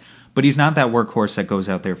does, but he's not that workhorse that goes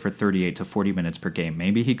out there for 38 to 40 minutes per game.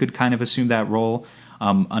 Maybe he could kind of assume that role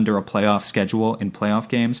under a playoff schedule in playoff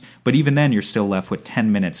games, but even then you're still left with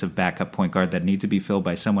 10 minutes of backup point guard that need to be filled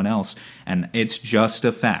by someone else, and it's just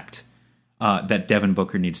a fact that Devin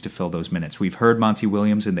Booker needs to fill those minutes. We've heard Monty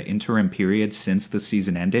Williams in the interim period since the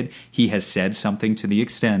season ended. He has said something to the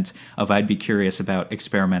extent of, I'd be curious about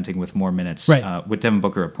experimenting with more minutes with Devin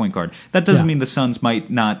Booker at point guard. That doesn't mean the Suns might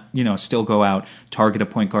not, still go out, target a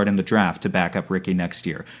point guard in the draft to back up Ricky next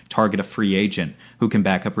year, target a free agent who can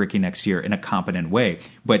back up Ricky next year in a competent way.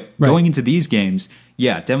 But going into these games,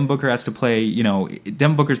 Devin Booker has to play,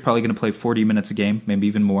 Devin Booker's probably going to play 40 minutes a game, maybe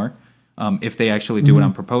even more. If they actually do what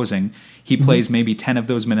I'm proposing. He plays maybe 10 of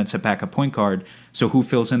those minutes at backup point guard. So who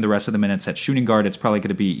fills in the rest of the minutes at shooting guard? It's probably going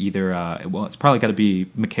to be either, it's probably got to be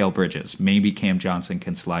Mikal Bridges. Maybe Cam Johnson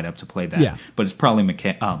can slide up to play that. Yeah. But it's probably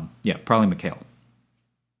probably Mikal.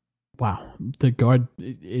 Wow. The guard,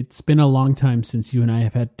 it's been a long time since you and I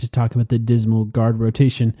have had to talk about the dismal guard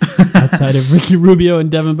rotation outside of Ricky Rubio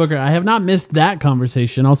and Devin Booker. I have not missed that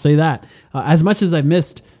conversation, I'll say that. As much as I've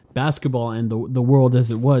missed basketball and the world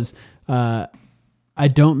as it was, I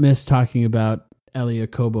don't miss talking about Elie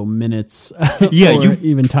Okobo minutes,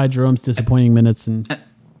 even Ty Jerome's disappointing minutes. And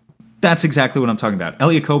that's exactly what I'm talking about.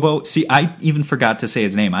 Elie Okobo. See, I even forgot to say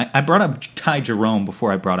his name. I brought up Ty Jerome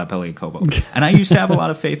before I brought up Elie Okobo, and I used to have a lot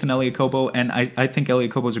of faith in Elie Okobo, and I think Elie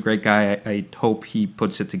Okobo is a great guy. I hope he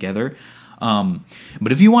puts it together.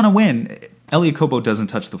 But if you want to win, Elie Okobo doesn't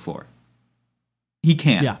touch the floor. He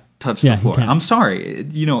can't. Touch the floor. I'm sorry.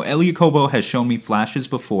 Elie Okobo has shown me flashes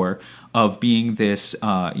before of being this,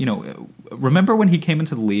 remember when he came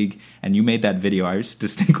into the league and you made that video? I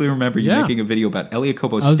distinctly remember you making a video about Elie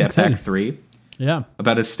Okobo's step back three. Yeah.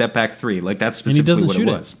 About his step back three. Like that's specifically what it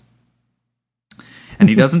was. And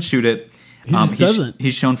he doesn't shoot it. He just doesn't.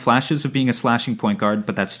 He's shown flashes of being a slashing point guard,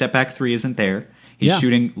 but that step back three isn't there. He's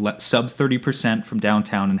shooting sub 30% from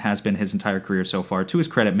downtown and has been his entire career so far. To his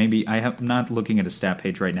credit, maybe I'm not looking at a stat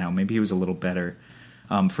page right now. Maybe he was a little better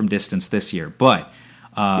from distance this year, but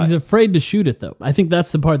he's afraid to shoot it though. I think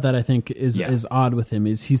that's the part that I think is odd with him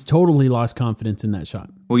is he's totally lost confidence in that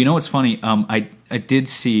shot. Well, you know what's funny? I did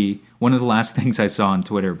see one of the last things I saw on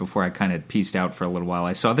Twitter before I kind of pieced out for a little while.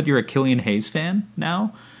 I saw that you're a Killian Hayes fan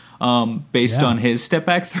now. Based on his step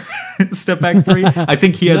back three. I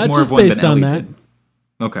think he has more of one than Elie did.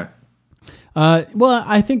 Okay. Well,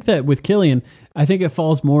 I think that with Killian, I think it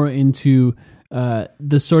falls more into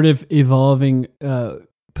the sort of evolving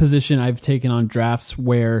position I've taken on drafts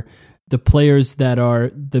where the players that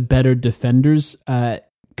are the better defenders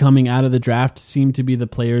coming out of the draft seem to be the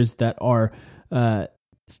players that are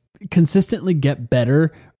consistently get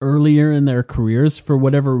better earlier in their careers for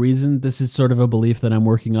whatever reason. This is sort of a belief that I'm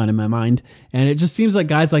working on in my mind. And it just seems like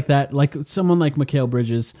guys like that, like someone like Mikal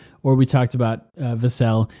Bridges, or we talked about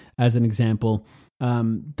Vassell as an example,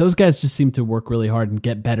 those guys just seem to work really hard and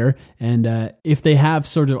get better. And if they have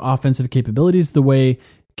sort of offensive capabilities the way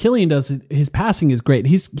Killian does, his passing is great.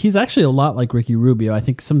 He's actually a lot like Ricky Rubio. I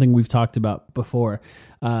think something we've talked about before.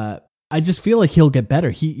 I just feel like he'll get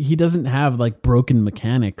better. He doesn't have like broken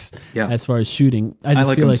mechanics as far as shooting. I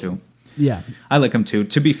like feel him like, too. Yeah, I like him too.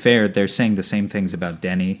 To be fair, they're saying the same things about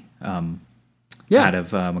Denny out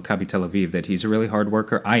of Maccabi Tel Aviv, that he's a really hard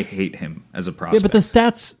worker. I hate him as a prospect. Yeah, but the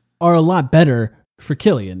stats are a lot better for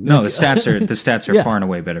Killian. No, the stats are far and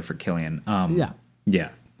away better for Killian. Yeah.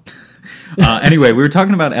 Anyway, we were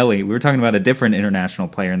talking about Elie. We were talking about a different international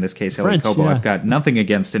player, in this case, Elie Okobo. I've got nothing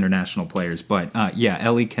against international players, but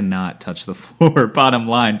Elie cannot touch the floor, bottom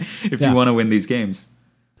line, if you want to win these games.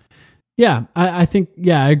 Yeah, I think,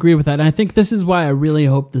 I agree with that. And I think this is why I really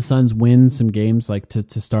hope the Suns win some games like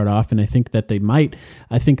to start off. And I think that they might.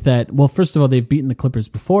 I think that, well, first of all, they've beaten the Clippers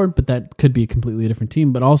before, but that could be a completely different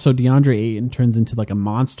team. But also DeAndre Ayton turns into like a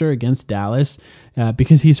monster against Dallas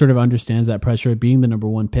because he sort of understands that pressure of being the number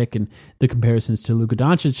one pick and the comparisons to Luka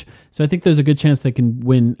Doncic. So I think there's a good chance they can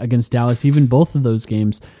win against Dallas, even both of those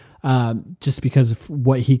games, just because of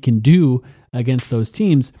what he can do against those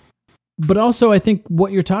teams. But also, I think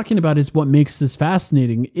what you're talking about is what makes this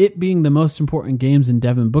fascinating. It being the most important games in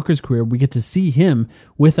Devin Booker's career, we get to see him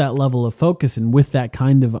with that level of focus and with that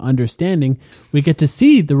kind of understanding. We get to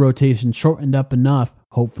see the rotation shortened up enough.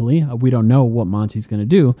 Hopefully, we don't know what Monty's going to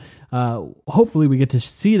do. Hopefully, we get to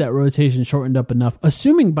see that rotation shortened up enough,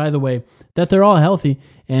 assuming, by the way, that they're all healthy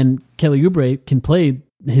and Kelly Oubre can play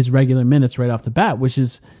his regular minutes right off the bat, which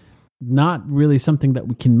is not really something that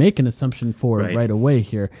we can make an assumption for right away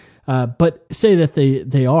here. But say that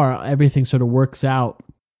they are, everything sort of works out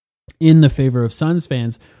in the favor of Suns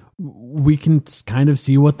fans. We can kind of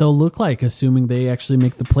see what they'll look like, assuming they actually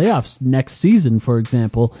make the playoffs next season, for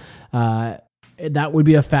example. That would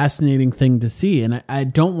be a fascinating thing to see. And I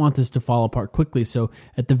don't want this to fall apart quickly. So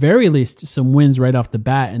at the very least, some wins right off the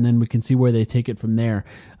bat, and then we can see where they take it from there.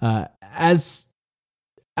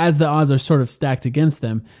 As the odds are sort of stacked against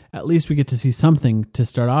them, at least we get to see something to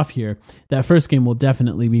start off here. That first game will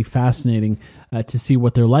definitely be fascinating to see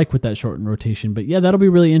what they're like with that shortened rotation. But yeah, that'll be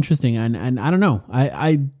really interesting. And I don't know.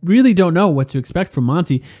 I really don't know what to expect from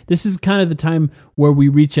Monty. This is kind of the time where we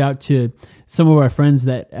reach out to some of our friends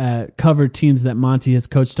that cover teams that Monty has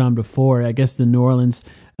coached on before. I guess the New Orleans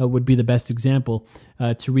would be the best example,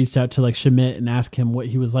 to reach out to like Schmidt and ask him what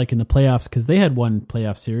he was like in the playoffs, because they had one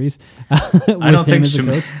playoff series. I don't think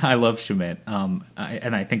Schmidt. I love Schmidt, and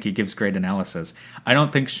I think he gives great analysis. I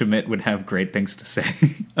don't think Schmidt would have great things to say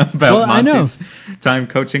about Monty's time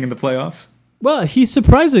coaching in the playoffs. Well, he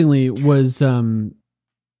surprisingly was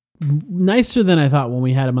nicer than I thought when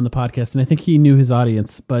we had him on the podcast, and I think he knew his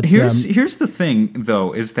audience. But here's the thing,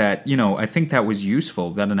 though, is that I think that was useful.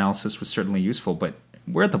 That analysis was certainly useful, but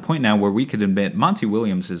we're at the point now where we could admit Monty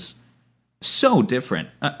Williams is so different.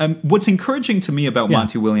 What's encouraging to me about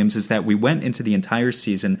Monty Williams is that we went into the entire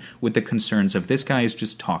season with the concerns of this guy is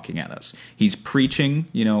just talking at us. He's preaching,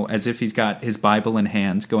 as if he's got his Bible in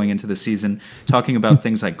hand going into the season, talking about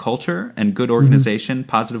things like culture and good organization,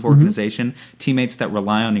 positive organization, teammates that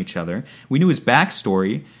rely on each other. We knew his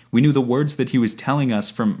backstory. We knew the words that he was telling us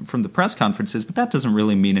from the press conferences, but that doesn't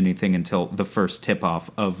really mean anything until the first tip-off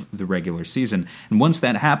of the regular season. And once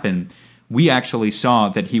that happened, we actually saw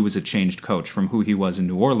that he was a changed coach from who he was in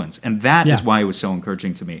New Orleans. And that is why it was so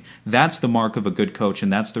encouraging to me. That's the mark of a good coach,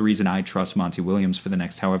 and that's the reason I trust Monty Williams for the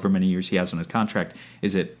next however many years he has on his contract.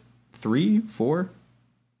 Is it 3, 4?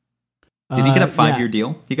 Did he get a 5-year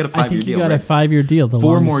deal? He got a 5-year deal, I think he got a 5-year deal.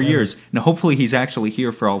 4 more years. Now, hopefully he's actually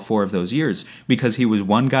here for all 4 of those years, because he was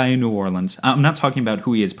one guy in New Orleans. I'm not talking about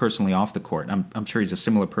who he is personally off the court. I'm sure he's a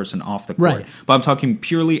similar person off the court. Right. But I'm talking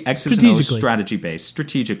purely X's and O's, strategy-based,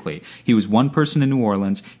 strategically. He was one person in New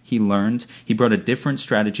Orleans. He learned. He brought a different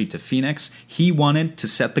strategy to Phoenix. He wanted to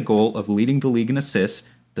set the goal of leading the league in assists.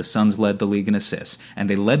 The Suns led the league in assists, and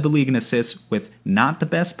they led the league in assists with not the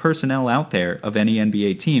best personnel out there of any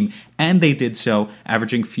NBA team, and they did so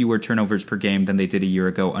averaging fewer turnovers per game than they did a year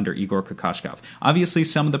ago under Igor Kokoshkov. Obviously,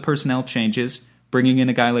 some of the personnel changes, bringing in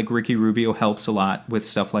a guy like Ricky Rubio helps a lot with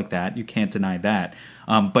stuff like that. You can't deny that.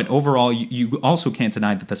 But overall, you also can't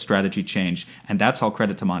deny that the strategy changed, and that's all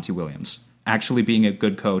credit to Monty Williams. Actually being a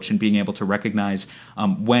good coach and being able to recognize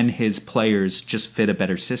when his players just fit a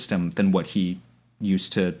better system than what he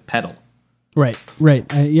used to peddle. Right.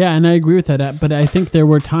 And I agree with that. But I think there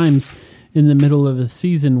were times in the middle of the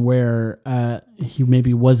season where he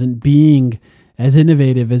maybe wasn't being as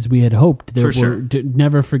innovative as we had hoped.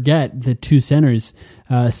 Never forget the 2 centers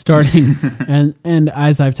starting, and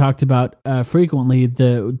as I've talked about frequently,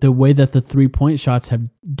 the way that the 3-point shots have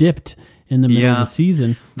dipped in the middle of the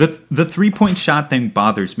season. The 3-point shot thing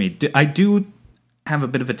bothers me. I do have a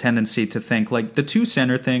bit of a tendency to think like the 2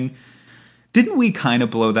 center thing. Didn't we kind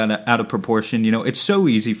of blow that out of proportion? It's so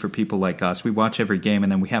easy for people like us. We watch every game,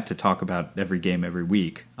 and then we have to talk about every game every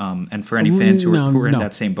week. And for any fans who are in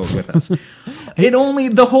that same boat with us,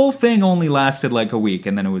 the whole thing only lasted like a week,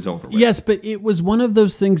 and then it was over with. Yes, but it was one of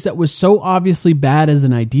those things that was so obviously bad as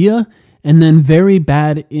an idea, and then very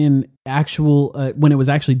bad in actual when it was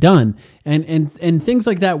actually done, and things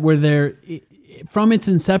like that where from its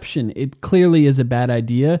inception, it clearly is a bad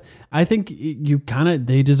idea. I think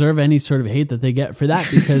they deserve any sort of hate that they get for that,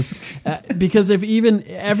 because if even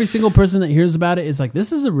every single person that hears about it is like,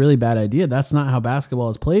 this is a really bad idea. That's not how basketball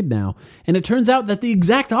is played now. And it turns out that the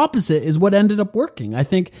exact opposite is what ended up working. I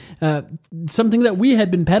think something that we had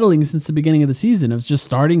been peddling since the beginning of the season of just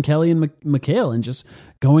starting Kelly and McHale and just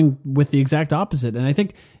going with the exact opposite. And I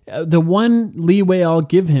think the one leeway I'll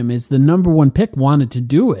give him is the number 1 pick wanted to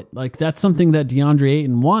do it. Like, that's something that DeAndre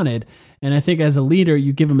Ayton wanted. And I think as a leader,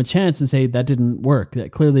 you give him a chance and say, that didn't work.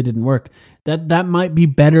 That clearly didn't work. That might be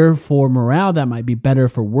better for morale. That might be better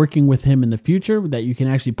for working with him in the future, that you can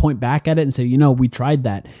actually point back at it and say, we tried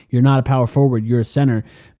that. You're not a power forward. You're a center.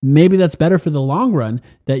 Maybe that's better for the long run,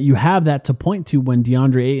 that you have that to point to when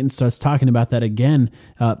DeAndre Ayton starts talking about that again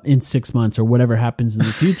in 6 months or whatever happens in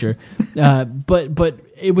the future. But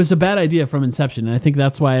it was a bad idea from inception. And I think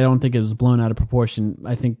that's why I don't think it was blown out of proportion.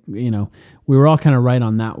 I think, we were all kind of right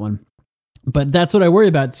on that one. But that's what I worry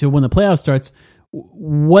about. So when the playoff starts,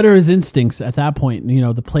 what are his instincts at that point?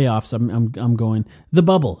 The playoffs. I'm going the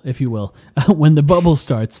bubble, if you will. When the bubble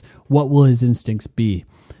starts, what will his instincts be?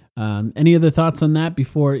 Any other thoughts on that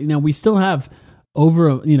before? We still have over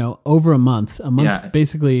a month,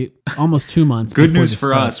 basically almost 2 months. Good news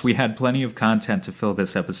for us. We had plenty of content to fill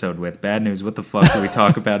this episode with. Bad news. What the fuck do we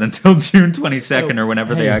talk about until June 22nd or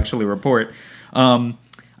whenever they actually report?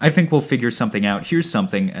 I think we'll figure something out. Here's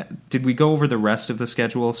something. Did we go over the rest of the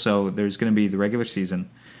schedule? So there's going to be the regular season.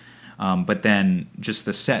 But then just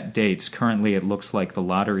the set dates. Currently, it looks like the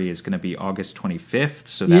lottery is going to be August 25th.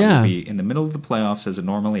 So that will be in the middle of the playoffs as it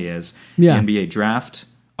normally is. Yeah. The NBA draft,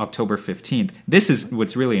 October 15th. This is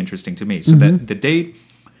what's really interesting to me. So that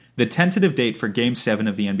the tentative date for Game 7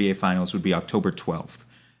 of the NBA Finals would be October 12th.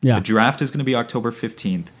 Yeah. The draft is going to be October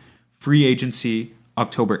 15th. Free agency,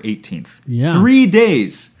 October 18th. Yeah. 3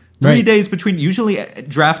 days. 3 days between. Usually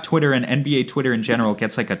draft Twitter and NBA Twitter in general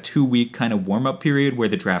gets like a 2-week kind of warm-up period where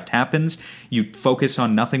the draft happens. You focus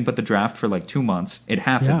on nothing but the draft for like 2 months. It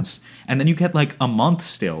happens. Yeah. And then you get like a month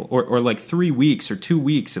still, or like 3 weeks or 2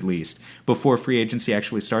 weeks at least before free agency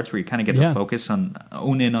actually starts, where you kind of get to focus on,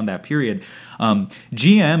 own in on that period.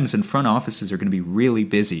 GMs and front offices are going to be really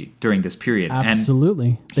busy during this period. Absolutely.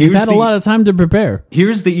 And they've had a lot of time to prepare.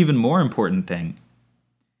 Here's the even more important thing.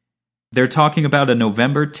 They're talking about a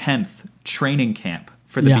November 10th training camp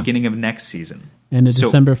for the beginning of next season. And a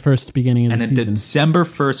December 1st beginning of the season. And a December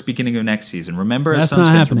 1st beginning of next season. Remember, as Suns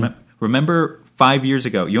fans, remember 5 years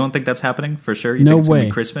ago. You don't think that's happening for sure? You think it's going to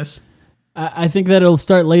be Christmas? I think that it'll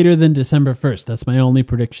start later than December 1st. That's my only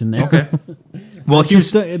prediction there. Okay. Well,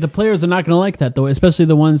 the players are not going to like that, though, especially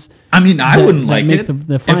the ones. I wouldn't like it.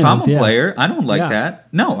 The finals, if I'm a player, I don't like that.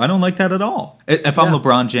 No, I don't like that at all. If I'm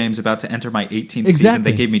LeBron James about to enter my 18th season,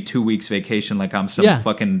 they gave me 2 weeks vacation like I'm some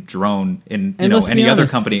fucking drone in any other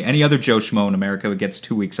company, any other Joe Schmo in America who gets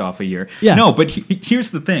 2 weeks off a year. Yeah. No, but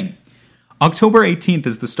here's the thing. October 18th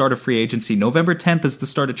is the start of free agency. November 10th is the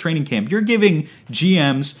start of training camp. You're giving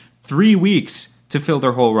GMs 3 weeks to fill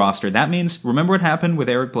their whole roster. That means, remember what happened with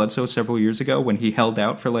Eric Bledsoe several years ago when he held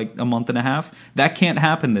out for like a month and a half? That can't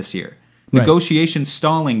happen this year. Right. Negotiation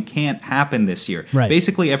stalling can't happen this year. Right.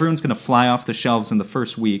 Basically, everyone's going to fly off the shelves in the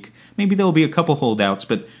first week. Maybe there'll be a couple holdouts,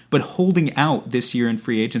 but holding out this year in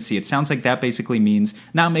free agency, it sounds like that basically means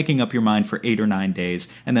not making up your mind for 8 or 9 days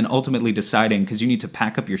and then ultimately deciding, because you need to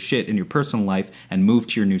pack up your shit in your personal life and move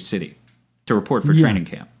to your new city to report for training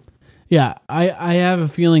camp. Yeah, I have a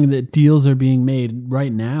feeling that deals are being made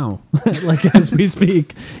right now, like as we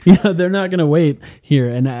speak. They're not going to wait here.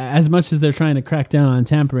 And as much as they're trying to crack down on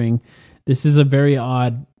tampering, this is a very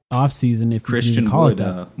odd offseason. If Christian you call Wood it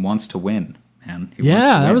that. Wants to win, man.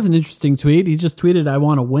 That was an interesting tweet. He just tweeted, "I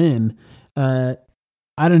want to win." I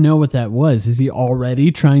don't know what that was. Is he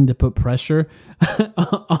already trying to put pressure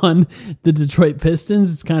on the Detroit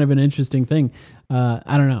Pistons? It's kind of an interesting thing.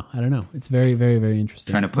 I don't know. It's very, very, very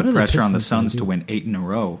interesting. Trying to put pressure on the Suns to win 8 in a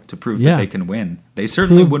row to prove that they can win. They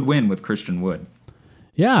certainly would win with Christian Wood.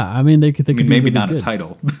 Yeah, they could. Maybe really not good. A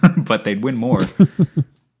title, but they'd win more.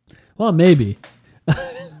 Well, maybe.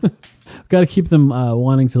 Got to keep them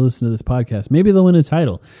wanting to listen to this podcast. Maybe they'll win a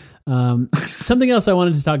title. Something else I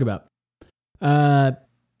wanted to talk about.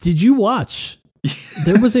 Did you watch?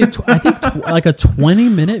 There was a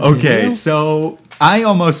 20-minute video. Okay, so I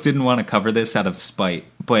almost didn't want to cover this out of spite,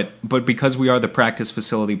 but because we are the practice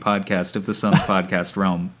facility podcast of the Suns podcast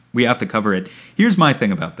realm, we have to cover it. Here's my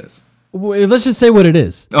thing about this. Let's just say what it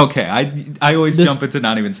is. Okay, I always jump into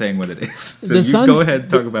not even saying what it is. So you Suns, go ahead and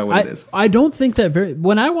talk about what it is. I don't think that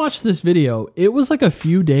when I watched this video, it was like a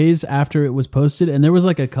few days after it was posted, and there was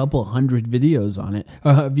like a couple hundred videos on it,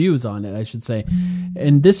 or views on it, I should say.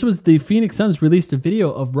 And this was the Phoenix Suns released a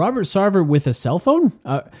video of Robert Sarver with a cell phone,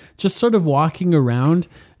 just sort of walking around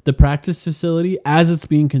the practice facility as it's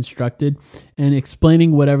being constructed and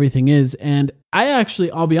explaining what everything is. And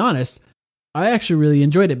I'll be honest, I actually really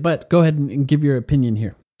enjoyed it, but go ahead and give your opinion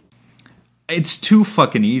here. It's too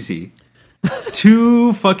fucking easy.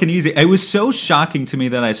 Too fucking easy. It was so shocking to me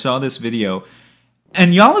that I saw this video.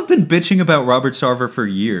 And y'all have been bitching about Robert Sarver for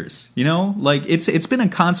years. Like it's been a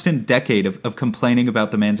constant decade of complaining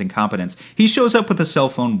about the man's incompetence. He shows up with a cell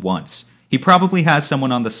phone once. He probably has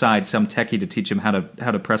someone on the side, some techie, to teach him how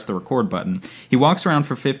to press the record button. He walks around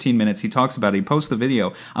for 15 minutes. He talks about it. He posts the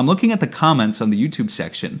video. I'm looking at the comments on the YouTube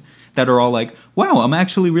section that are all like, wow, I'm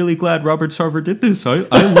actually really glad Robert Sarver did this. I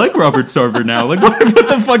like Robert Sarver now. Like, what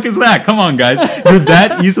the fuck is that? Come on, guys. You're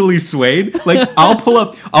that easily swayed? Like, I'll pull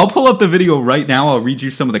up the video right now. I'll read you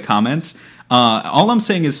some of the comments. All I'm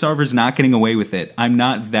saying is Sarver's not getting away with it. I'm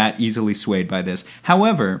not that easily swayed by this.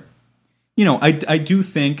 However, you know, I do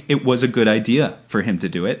think it was a good idea for him to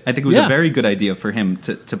do it. I think it was a very good idea for him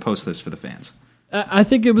to post this for the fans. I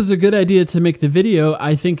think it was a good idea to make the video.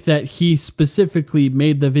 I think that he specifically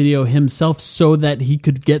made the video himself so that he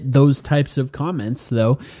could get those types of comments,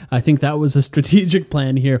 though. I think that was a strategic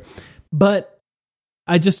plan here. But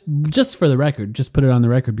I just for the record, just put it on the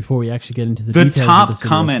record before we actually get into the details of this video. The top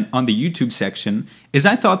comment on the YouTube section is,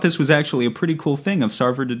 I thought this was actually a pretty cool thing of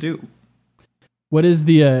Sarver to do. What is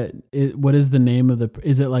the name of the?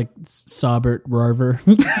 Is it like Saubert Rarver?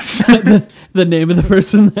 the name of the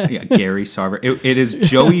person? Yeah, Gary Sarver. It is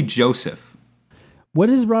Joey Joseph. What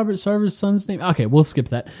is Robert Sarver's son's name? Okay, we'll skip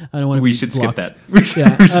that. I don't want to. We should skip that. We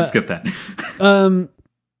should skip that.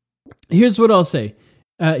 Here's what I'll say.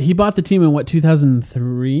 He bought the team in what,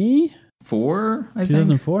 2003?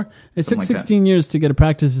 2004. It took 16 years to get a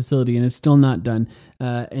practice facility, and it's still not done.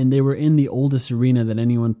 And they were in the oldest arena that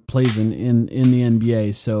anyone plays in the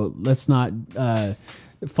NBA. So let's not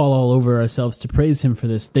fall all over ourselves to praise him for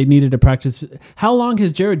this. They needed a practice. How long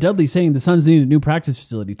has Jared Dudley saying the Suns need a new practice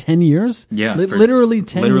facility? 10 years? Yeah, literally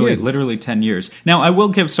 10 years. Literally 10 years. Now, I will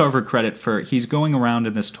give Sarver credit for he's going around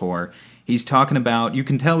in this tour. He's talking about, you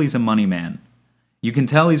can tell he's a money man. You can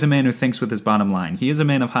tell he's a man who thinks with his bottom line. He is a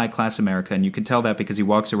man of high-class America, and you can tell that because he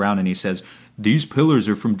walks around and he says, these pillars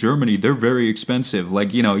are from Germany. They're very expensive.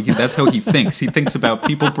 Like, you know, that's how he thinks. He thinks about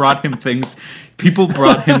people brought him things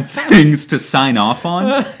to sign off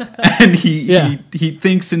on, and he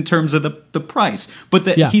thinks in terms of the price. But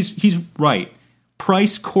he's right.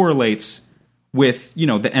 Price correlates with, you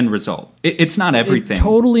know, the end result. It's not everything. It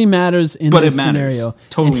totally matters in this scenario.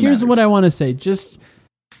 Totally and here's matters. What I want to say.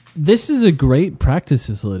 This is a great practice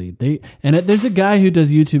facility. There's a guy who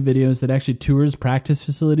does YouTube videos that actually tours practice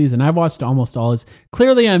facilities, and I've watched almost all his.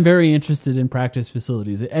 Clearly, I'm very interested in practice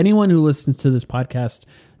facilities. Anyone who listens to this podcast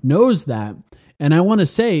knows that, and I want to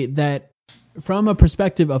say that from a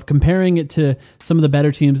perspective of comparing it to some of the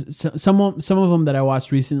better teams, some of them that I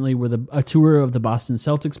watched recently were a tour of the Boston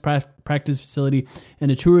Celtics practice facility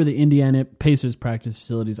and a tour of the Indiana Pacers practice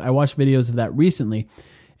facilities. I watched videos of that recently.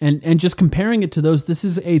 And just comparing it to those, this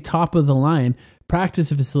is a top-of-the-line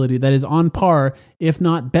practice facility that is on par, if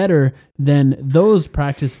not better, than those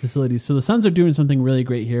practice facilities. So the Suns are doing something really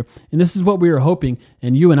great here. And this is what we were hoping,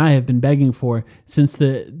 and you and I have been begging for since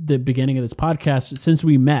the beginning of this podcast, since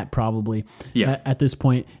we met probably at this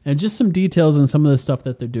point. And just some details on some of the stuff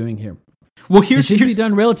that they're doing here. Well, it should be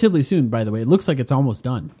done relatively soon, by the way. It looks like it's almost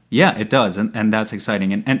done. Yeah, it does, and that's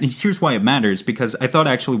exciting. And here's why it matters, because I thought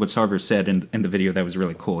actually what Sarver said in the video that was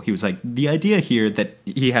really cool. He was like, the idea here that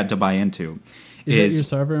he had to buy into is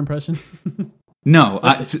that your Sarver impression? No.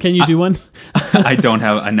 Can you do one? I don't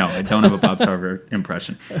have a Bob Sarver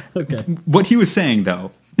impression. Okay. What he was saying, though,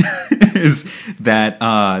 is that,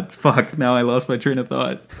 now I lost my train of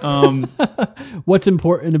thought. What's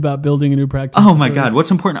important about building a new practice facility? my God, what's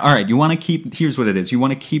important? All right, you want to keep, here's what it is. You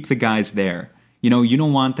want to keep the guys there. You know, you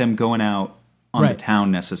don't want them going out on the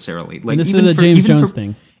town necessarily. Like, this is a James Jones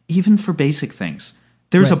thing. Even for basic things.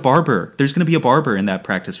 There's a barber. There's going to be a barber in that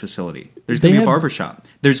practice facility. There's going to be a barber shop.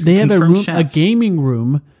 They have a gaming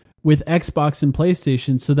room with Xbox and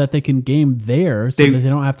PlayStation so that they can game there that they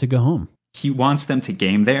don't have to go home. He wants them to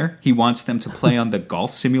game there. He wants them to play on the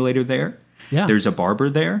golf simulator there. Yeah. There's a barber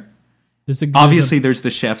there. Obviously, there's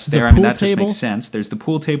the chefs there. I mean, that just makes sense. There's the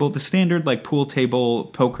pool table, the standard like pool table,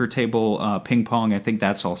 poker table, ping pong. I think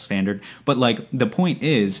that's all standard. But like the point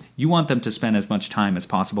is, you want them to spend as much time as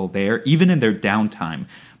possible there, even in their downtime.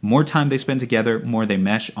 More time they spend together, more they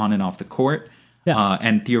mesh on and off the court. Yeah.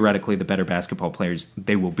 And theoretically, the better basketball players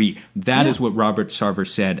they will be. That is what Robert Sarver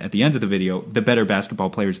said at the end of the video. The better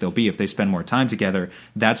basketball players they'll be if they spend more time together.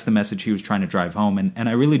 That's the message he was trying to drive home. And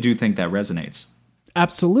I really do think that resonates.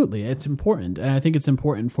 Absolutely. It's important. And I think it's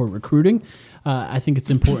important for recruiting. I think it's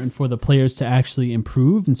important for the players to actually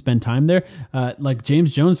improve and spend time there. Like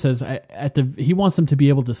James Jones says, he wants them to be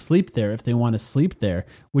able to sleep there if they want to sleep there,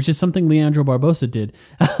 which is something Leandro Barbosa did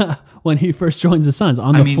when he first joined the Suns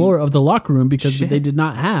on the floor of the locker room because they did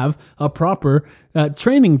not have a proper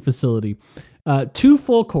training facility. 2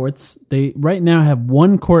 full courts. They right now have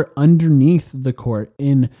 1 court underneath the court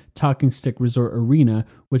in Talking Stick Resort Arena,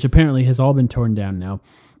 which apparently has all been torn down now.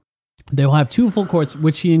 They will have 2 full courts,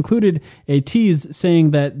 which he included a tease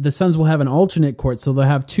saying that the Suns will have an alternate court, so they'll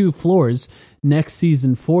have 2 floors next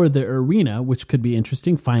season for the arena, which could be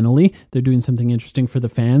interesting. Finally, they're doing something interesting for the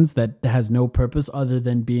fans that has no purpose other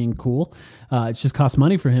than being cool. It just costs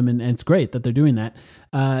money for him, and it's great that they're doing that.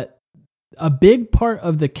 A big part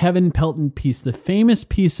of the Kevin Pelton piece, the famous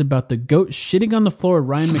piece about the goat shitting on the floor of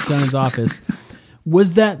Ryan McDonough's office,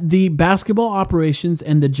 was that the basketball operations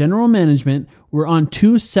and the general management were on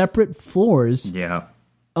 2 separate floors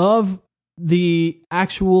of the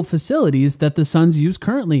actual facilities that the Suns use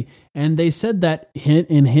currently. And they said that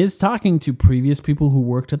in his talking to previous people who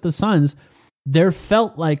worked at the Suns, there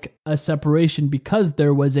felt like a separation because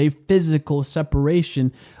there was a physical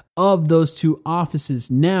separation of those 2 offices.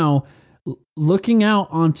 Now, looking out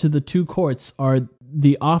onto the 2 courts are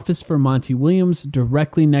the office for Monty Williams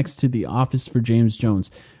directly next to the office for James Jones.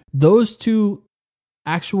 Those 2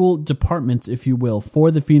 actual departments, if you will, for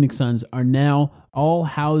the Phoenix Suns are now all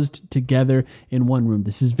housed together in one room.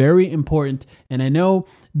 This is very important, and I know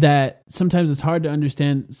that sometimes it's hard to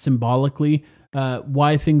understand symbolically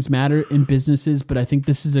why things matter in businesses, but I think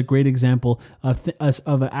this is a great example of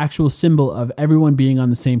an actual symbol of everyone being on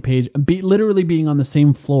the same page, literally being on the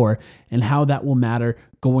same floor, and how that will matter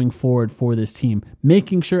going forward for this team.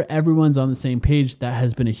 Making sure everyone's on the same page, that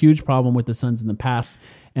has been a huge problem with the Suns in the past.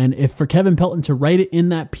 And if for Kevin Pelton to write it in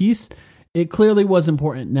that piece, it clearly was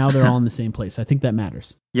important. Now they're all in the same place. I think that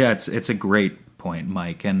matters. Yeah, it's a great point,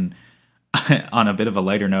 Mike. And on a bit of a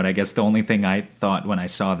lighter note, I guess the only thing I thought when I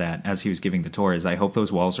saw that as he was giving the tour is I hope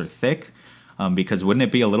those walls are thick, because wouldn't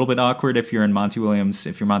it be a little bit awkward if you're Monty Williams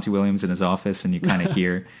in his office and you kind of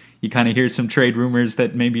hear some trade rumors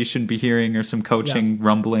that maybe you shouldn't be hearing, or some coaching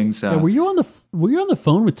rumblings. Were you on the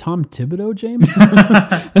phone with Tom Thibodeau, James?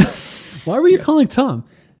 Why were you calling Tom?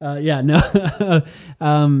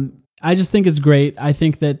 I just think it's great. I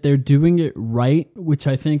think that they're doing it right, which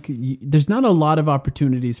I think there's not a lot of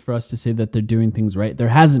opportunities for us to say that they're doing things right. There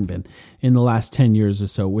hasn't been in the last 10 years or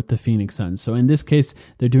so with the Phoenix Suns. So in this case,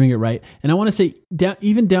 they're doing it right. And I want to say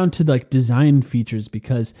even down to like design features,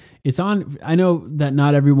 because it's on. I know that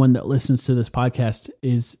not everyone that listens to this podcast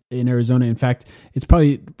is in Arizona. In fact, it's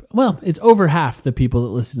over half the people that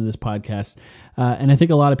listen to this podcast. And I think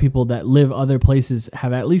a lot of people that live other places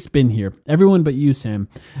have at least been here. Everyone but you, Sam.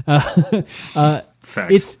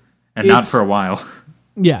 Facts. Not for a while.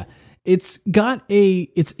 Yeah. It's in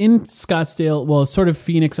Scottsdale, well, sort of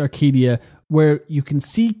Phoenix, Arcadia, where you can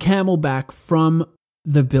see Camelback from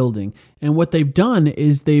the building. And what they've done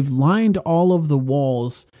is they've lined all of the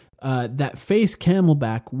walls that face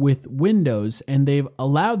Camelback with windows, and they've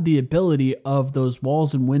allowed the ability of those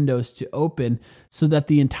walls and windows to open so that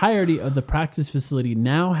the entirety of the practice facility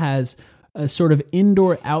now has a sort of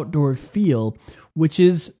indoor-outdoor feel, which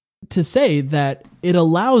is to say that it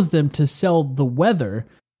allows them to sell the weather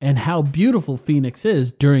and how beautiful Phoenix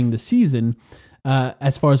is during the season,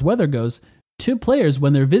 as far as weather goes, to players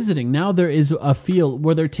when they're visiting. Now there is a feel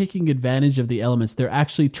where they're taking advantage of the elements. They're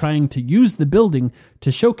actually trying to use the building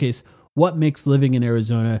to showcase what makes living in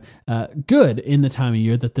Arizona good in the time of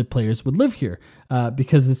year that the players would live here,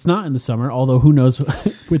 because it's not in the summer, although who knows,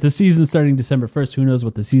 with the season starting December 1st, who knows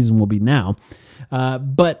what the season will be now.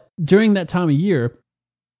 But during that time of year,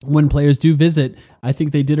 when players do visit, I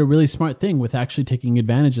think they did a really smart thing with actually taking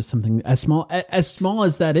advantage of something as small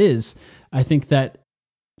as that is. I think that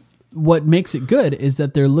what makes it good is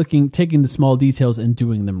that they're taking the small details and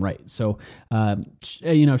doing them right. So,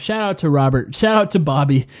 shout out to Robert, shout out to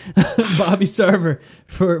Bobby Sarver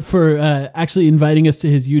for actually inviting us to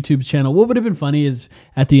his YouTube channel. What would have been funny is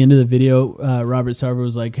at the end of the video, Robert Sarver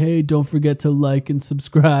was like, "Hey, don't forget to like and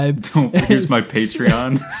subscribe. Here's my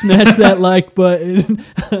Patreon. Smash that like button.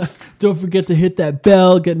 Don't forget to hit that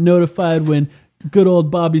bell. Get notified when good old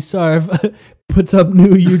Bobby Sarv puts up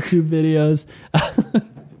new YouTube videos."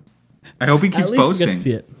 I hope he keeps posting. Get to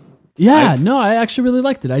see it. Yeah, I actually really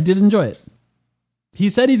liked it. I did enjoy it.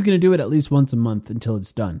 He said he's going to do it at least once a month until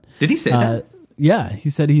it's done. Did he say that? Yeah,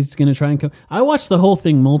 he said he's going to try and come. I watched the whole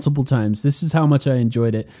thing multiple times. This is how much I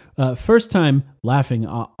enjoyed it. First time, laughing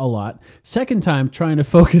a lot. Second time, trying to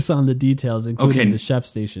focus on the details, including the chef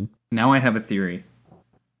station. Now I have a theory.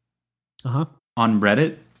 Uh-huh. On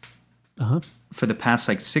Reddit, for the past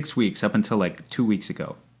 6 weeks, up until 2 weeks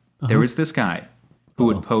ago, there was this guy who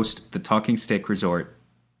would post the Talking Stick Resort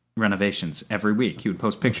renovations every week. He would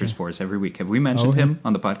post pictures for us every week. Have we mentioned him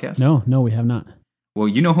on the podcast? No, we have not. Well,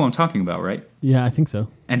 you know who I'm talking about, right? Yeah, I think so.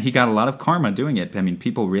 And he got a lot of karma doing it. I mean,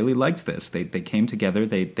 people really liked this. They came together.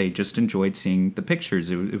 They just enjoyed seeing the pictures.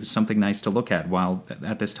 It was something nice to look at while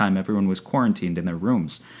at this time everyone was quarantined in their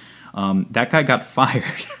rooms. That guy got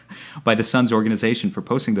fired by the Suns organization for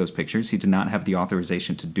posting those pictures. He did not have the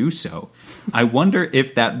authorization to do so. I wonder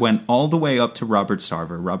if that went all the way up to Robert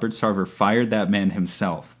Sarver. Robert Sarver fired that man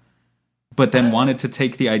himself, but then wanted to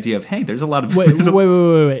take the idea of, hey, there's a lot of...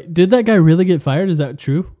 Wait. Did that guy really get fired? Is that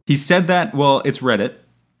true? He said that, well, it's Reddit.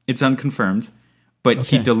 It's unconfirmed. But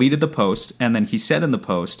he deleted the post, and then he said in the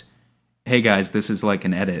post, hey, guys, this is like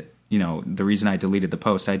an edit. You know, the reason I deleted the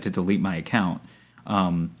post, I had to delete my account.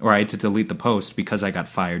 Or I had to delete the post because I got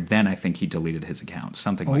fired. Then I think he deleted his account.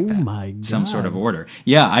 Something like that. Oh, my God. Some sort of order.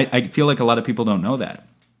 Yeah, I feel like a lot of people don't know that.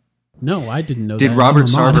 No, I didn't know that. Did Robert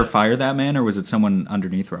Sarver fire that man, or was it someone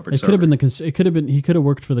underneath Robert Sarver? It could have been it could have been. He could have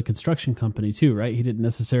worked for the construction company too, right? He didn't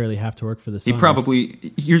necessarily have to work for the Suns. He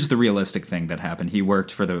probably. Here's the realistic thing that happened. He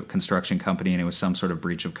worked for the construction company, and it was some sort of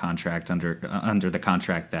breach of contract under the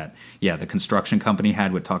contract that the construction company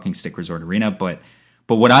had with Talking Stick Resort Arena. But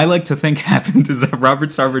what I like to think happened is that Robert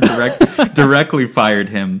Sarver directly fired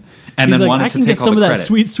him, and then wanted to take all the credit. I can get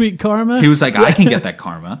some of that sweet karma. He was like, I can get that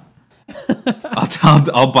karma.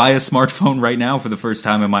 I'll buy a smartphone right now for the first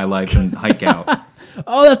time in my life and hike out.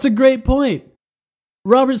 Oh, that's a great point.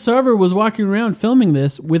 Robert Sarver was walking around filming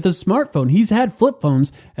this with a smartphone. He's had flip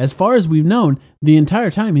phones, as far as we've known, the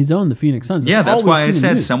entire time he's owned the Phoenix Suns. That's why I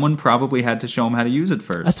said someone probably had to show him how to use it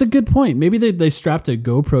first. That's a good point. Maybe they strapped a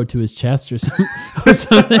GoPro to his chest or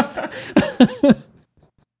something.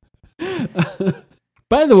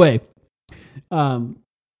 By the way,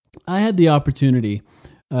 I had the opportunity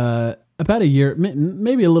about a year,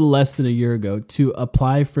 maybe a little less than a year ago, to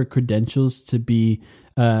apply for credentials to be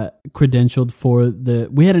credentialed for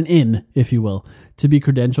we had an in, if you will, to be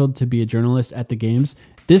credentialed to be a journalist at the games.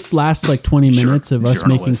 This last 20 minutes of us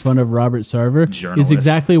making fun of Robert Sarver is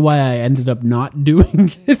exactly why I ended up not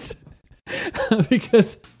doing it.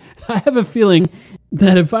 Because I have a feeling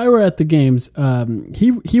that if I were at the games,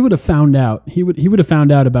 he would have found out. He would have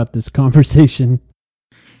found out about this conversation.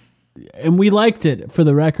 And we liked it, for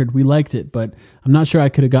the record. We liked it, but I'm not sure I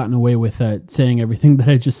could have gotten away with saying everything that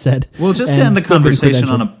I just said. Well, just to end the conversation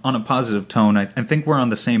on a positive tone, I think we're on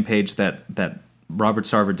the same page that Robert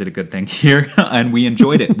Sarver did a good thing here, and we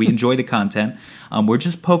enjoyed it. We enjoy the content. We're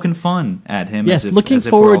just poking fun at him. Yes, looking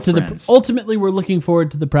forward to ultimately, we're looking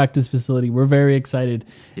forward to the practice facility. We're very excited,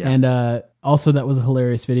 and also that was a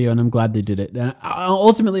hilarious video, and I'm glad they did it. And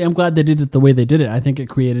ultimately, I'm glad they did it the way they did it. I think it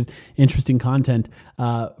created interesting content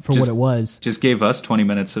for what it was. Just gave us 20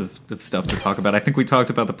 minutes of stuff to talk about. I think we talked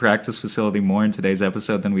about the practice facility more in today's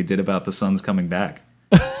episode than we did about the Suns coming back.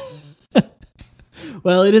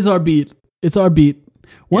 Well, it is our beat. It's our beat.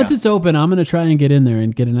 Once it's open, I'm going to try and get in there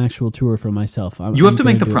and get an actual tour for myself. You have to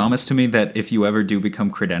make the promise to me that if you ever do become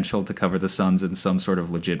credentialed to cover the Suns in some sort of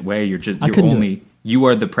legit way, you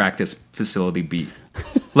are the practice facility beat.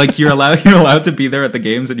 Like you're allowed to be there at the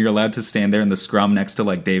games, and you're allowed to stand there in the scrum next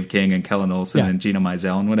to Dave King and Kellen Olson and Gina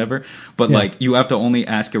Mizell and whatever. But you have to only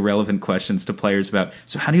ask irrelevant questions to players about,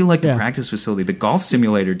 so how do you like the practice facility? The golf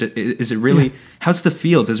simulator, is it really, how's the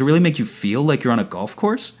feel? Does it really make you feel like you're on a golf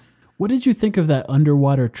course? What did you think of that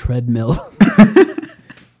underwater treadmill?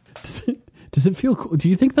 Does it feel cool? Do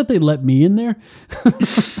you think that they let me in there?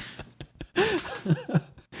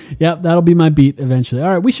 Yeah, that'll be my beat eventually. All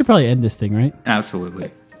right, we should probably end this thing, right? Absolutely.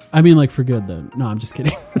 I mean, for good, though. No, I'm just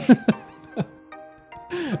kidding.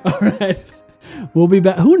 All right. We'll be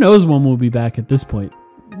back. Who knows when we'll be back at this point?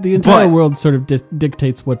 The entire world sort of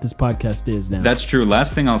dictates what this podcast is now. That's true.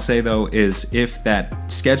 Last thing I'll say, though, is if that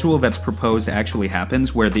schedule that's proposed actually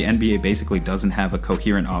happens, where the NBA basically doesn't have a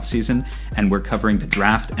coherent offseason, and we're covering the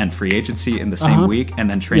draft and free agency in the same week, and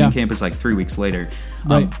then training camp is 3 weeks later.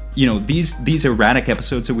 Right. These erratic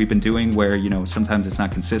episodes that we've been doing where, sometimes it's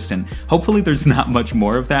not consistent. Hopefully there's not much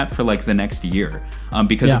more of that for the next year.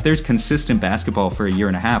 Because if there's consistent basketball for a year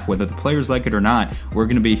and a half, whether the players like it or not, we're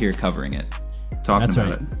going to be here covering it. Talking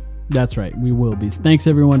about it. That's right. We will be. Thanks,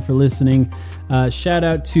 everyone, for listening. Shout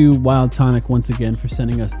out to Wild Tonic once again for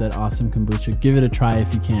sending us that awesome kombucha. Give it a try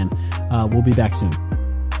if you can. We'll be back soon.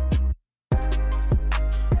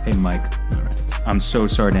 Hey, Mike. All right. I'm so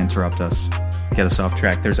sorry to interrupt us. Get us off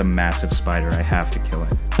track. There's a massive spider. I have to kill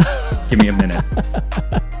it. Give me a minute.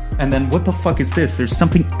 And then what the fuck is this? There's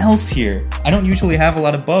something else here. I don't usually have a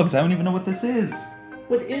lot of bugs. I don't even know what this is.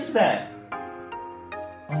 What is that?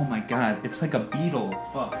 Oh my god, it's like a beetle.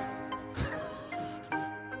 Fuck.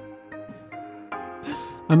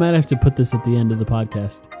 I might have to put this at the end of the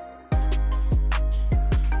podcast.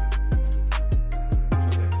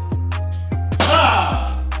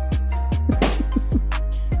 Ah!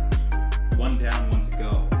 One down, one to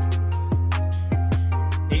go.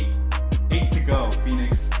 Eight to go,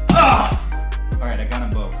 Phoenix. Ah! Alright, I got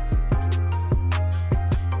them both.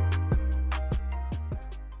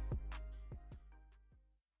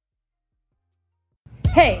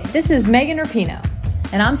 this is Megan Rapinoe.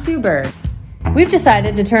 And I'm Sue Bird. We've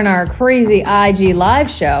decided to turn our crazy IG live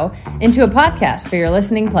show into a podcast for your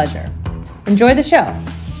listening pleasure. Enjoy the show.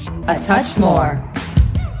 A Touch More.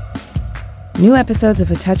 New episodes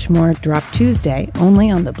of A Touch More drop Tuesday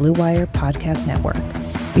only on the Blue Wire Podcast Network.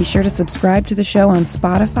 Be sure to subscribe to the show on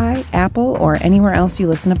Spotify, Apple, or anywhere else you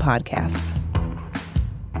listen to podcasts.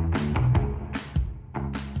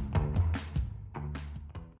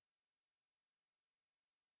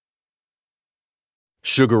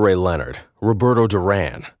 Sugar Ray Leonard, Roberto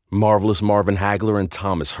Duran, Marvelous Marvin Hagler, and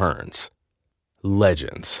Thomas Hearns.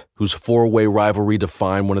 Legends, whose four-way rivalry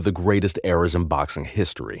defined one of the greatest eras in boxing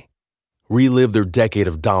history. Relive their decade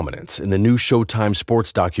of dominance in the new Showtime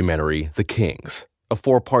sports documentary, The Kings, a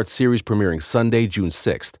 4-part series premiering Sunday, June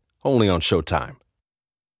 6th, only on Showtime.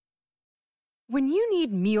 When you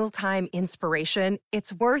need mealtime inspiration,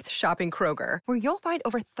 it's worth shopping Kroger, where you'll find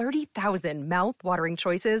over 30,000 mouth-watering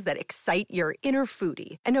choices that excite your inner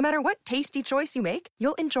foodie. And no matter what tasty choice you make,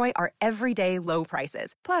 you'll enjoy our everyday low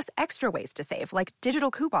prices, plus extra ways to save, like digital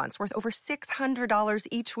coupons worth over $600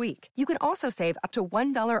 each week. You can also save up to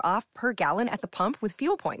 $1 off per gallon at the pump with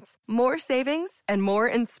fuel points. More savings and more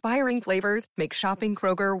inspiring flavors make shopping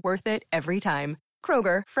Kroger worth it every time.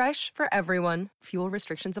 Kroger, fresh for everyone. Fuel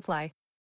restrictions apply.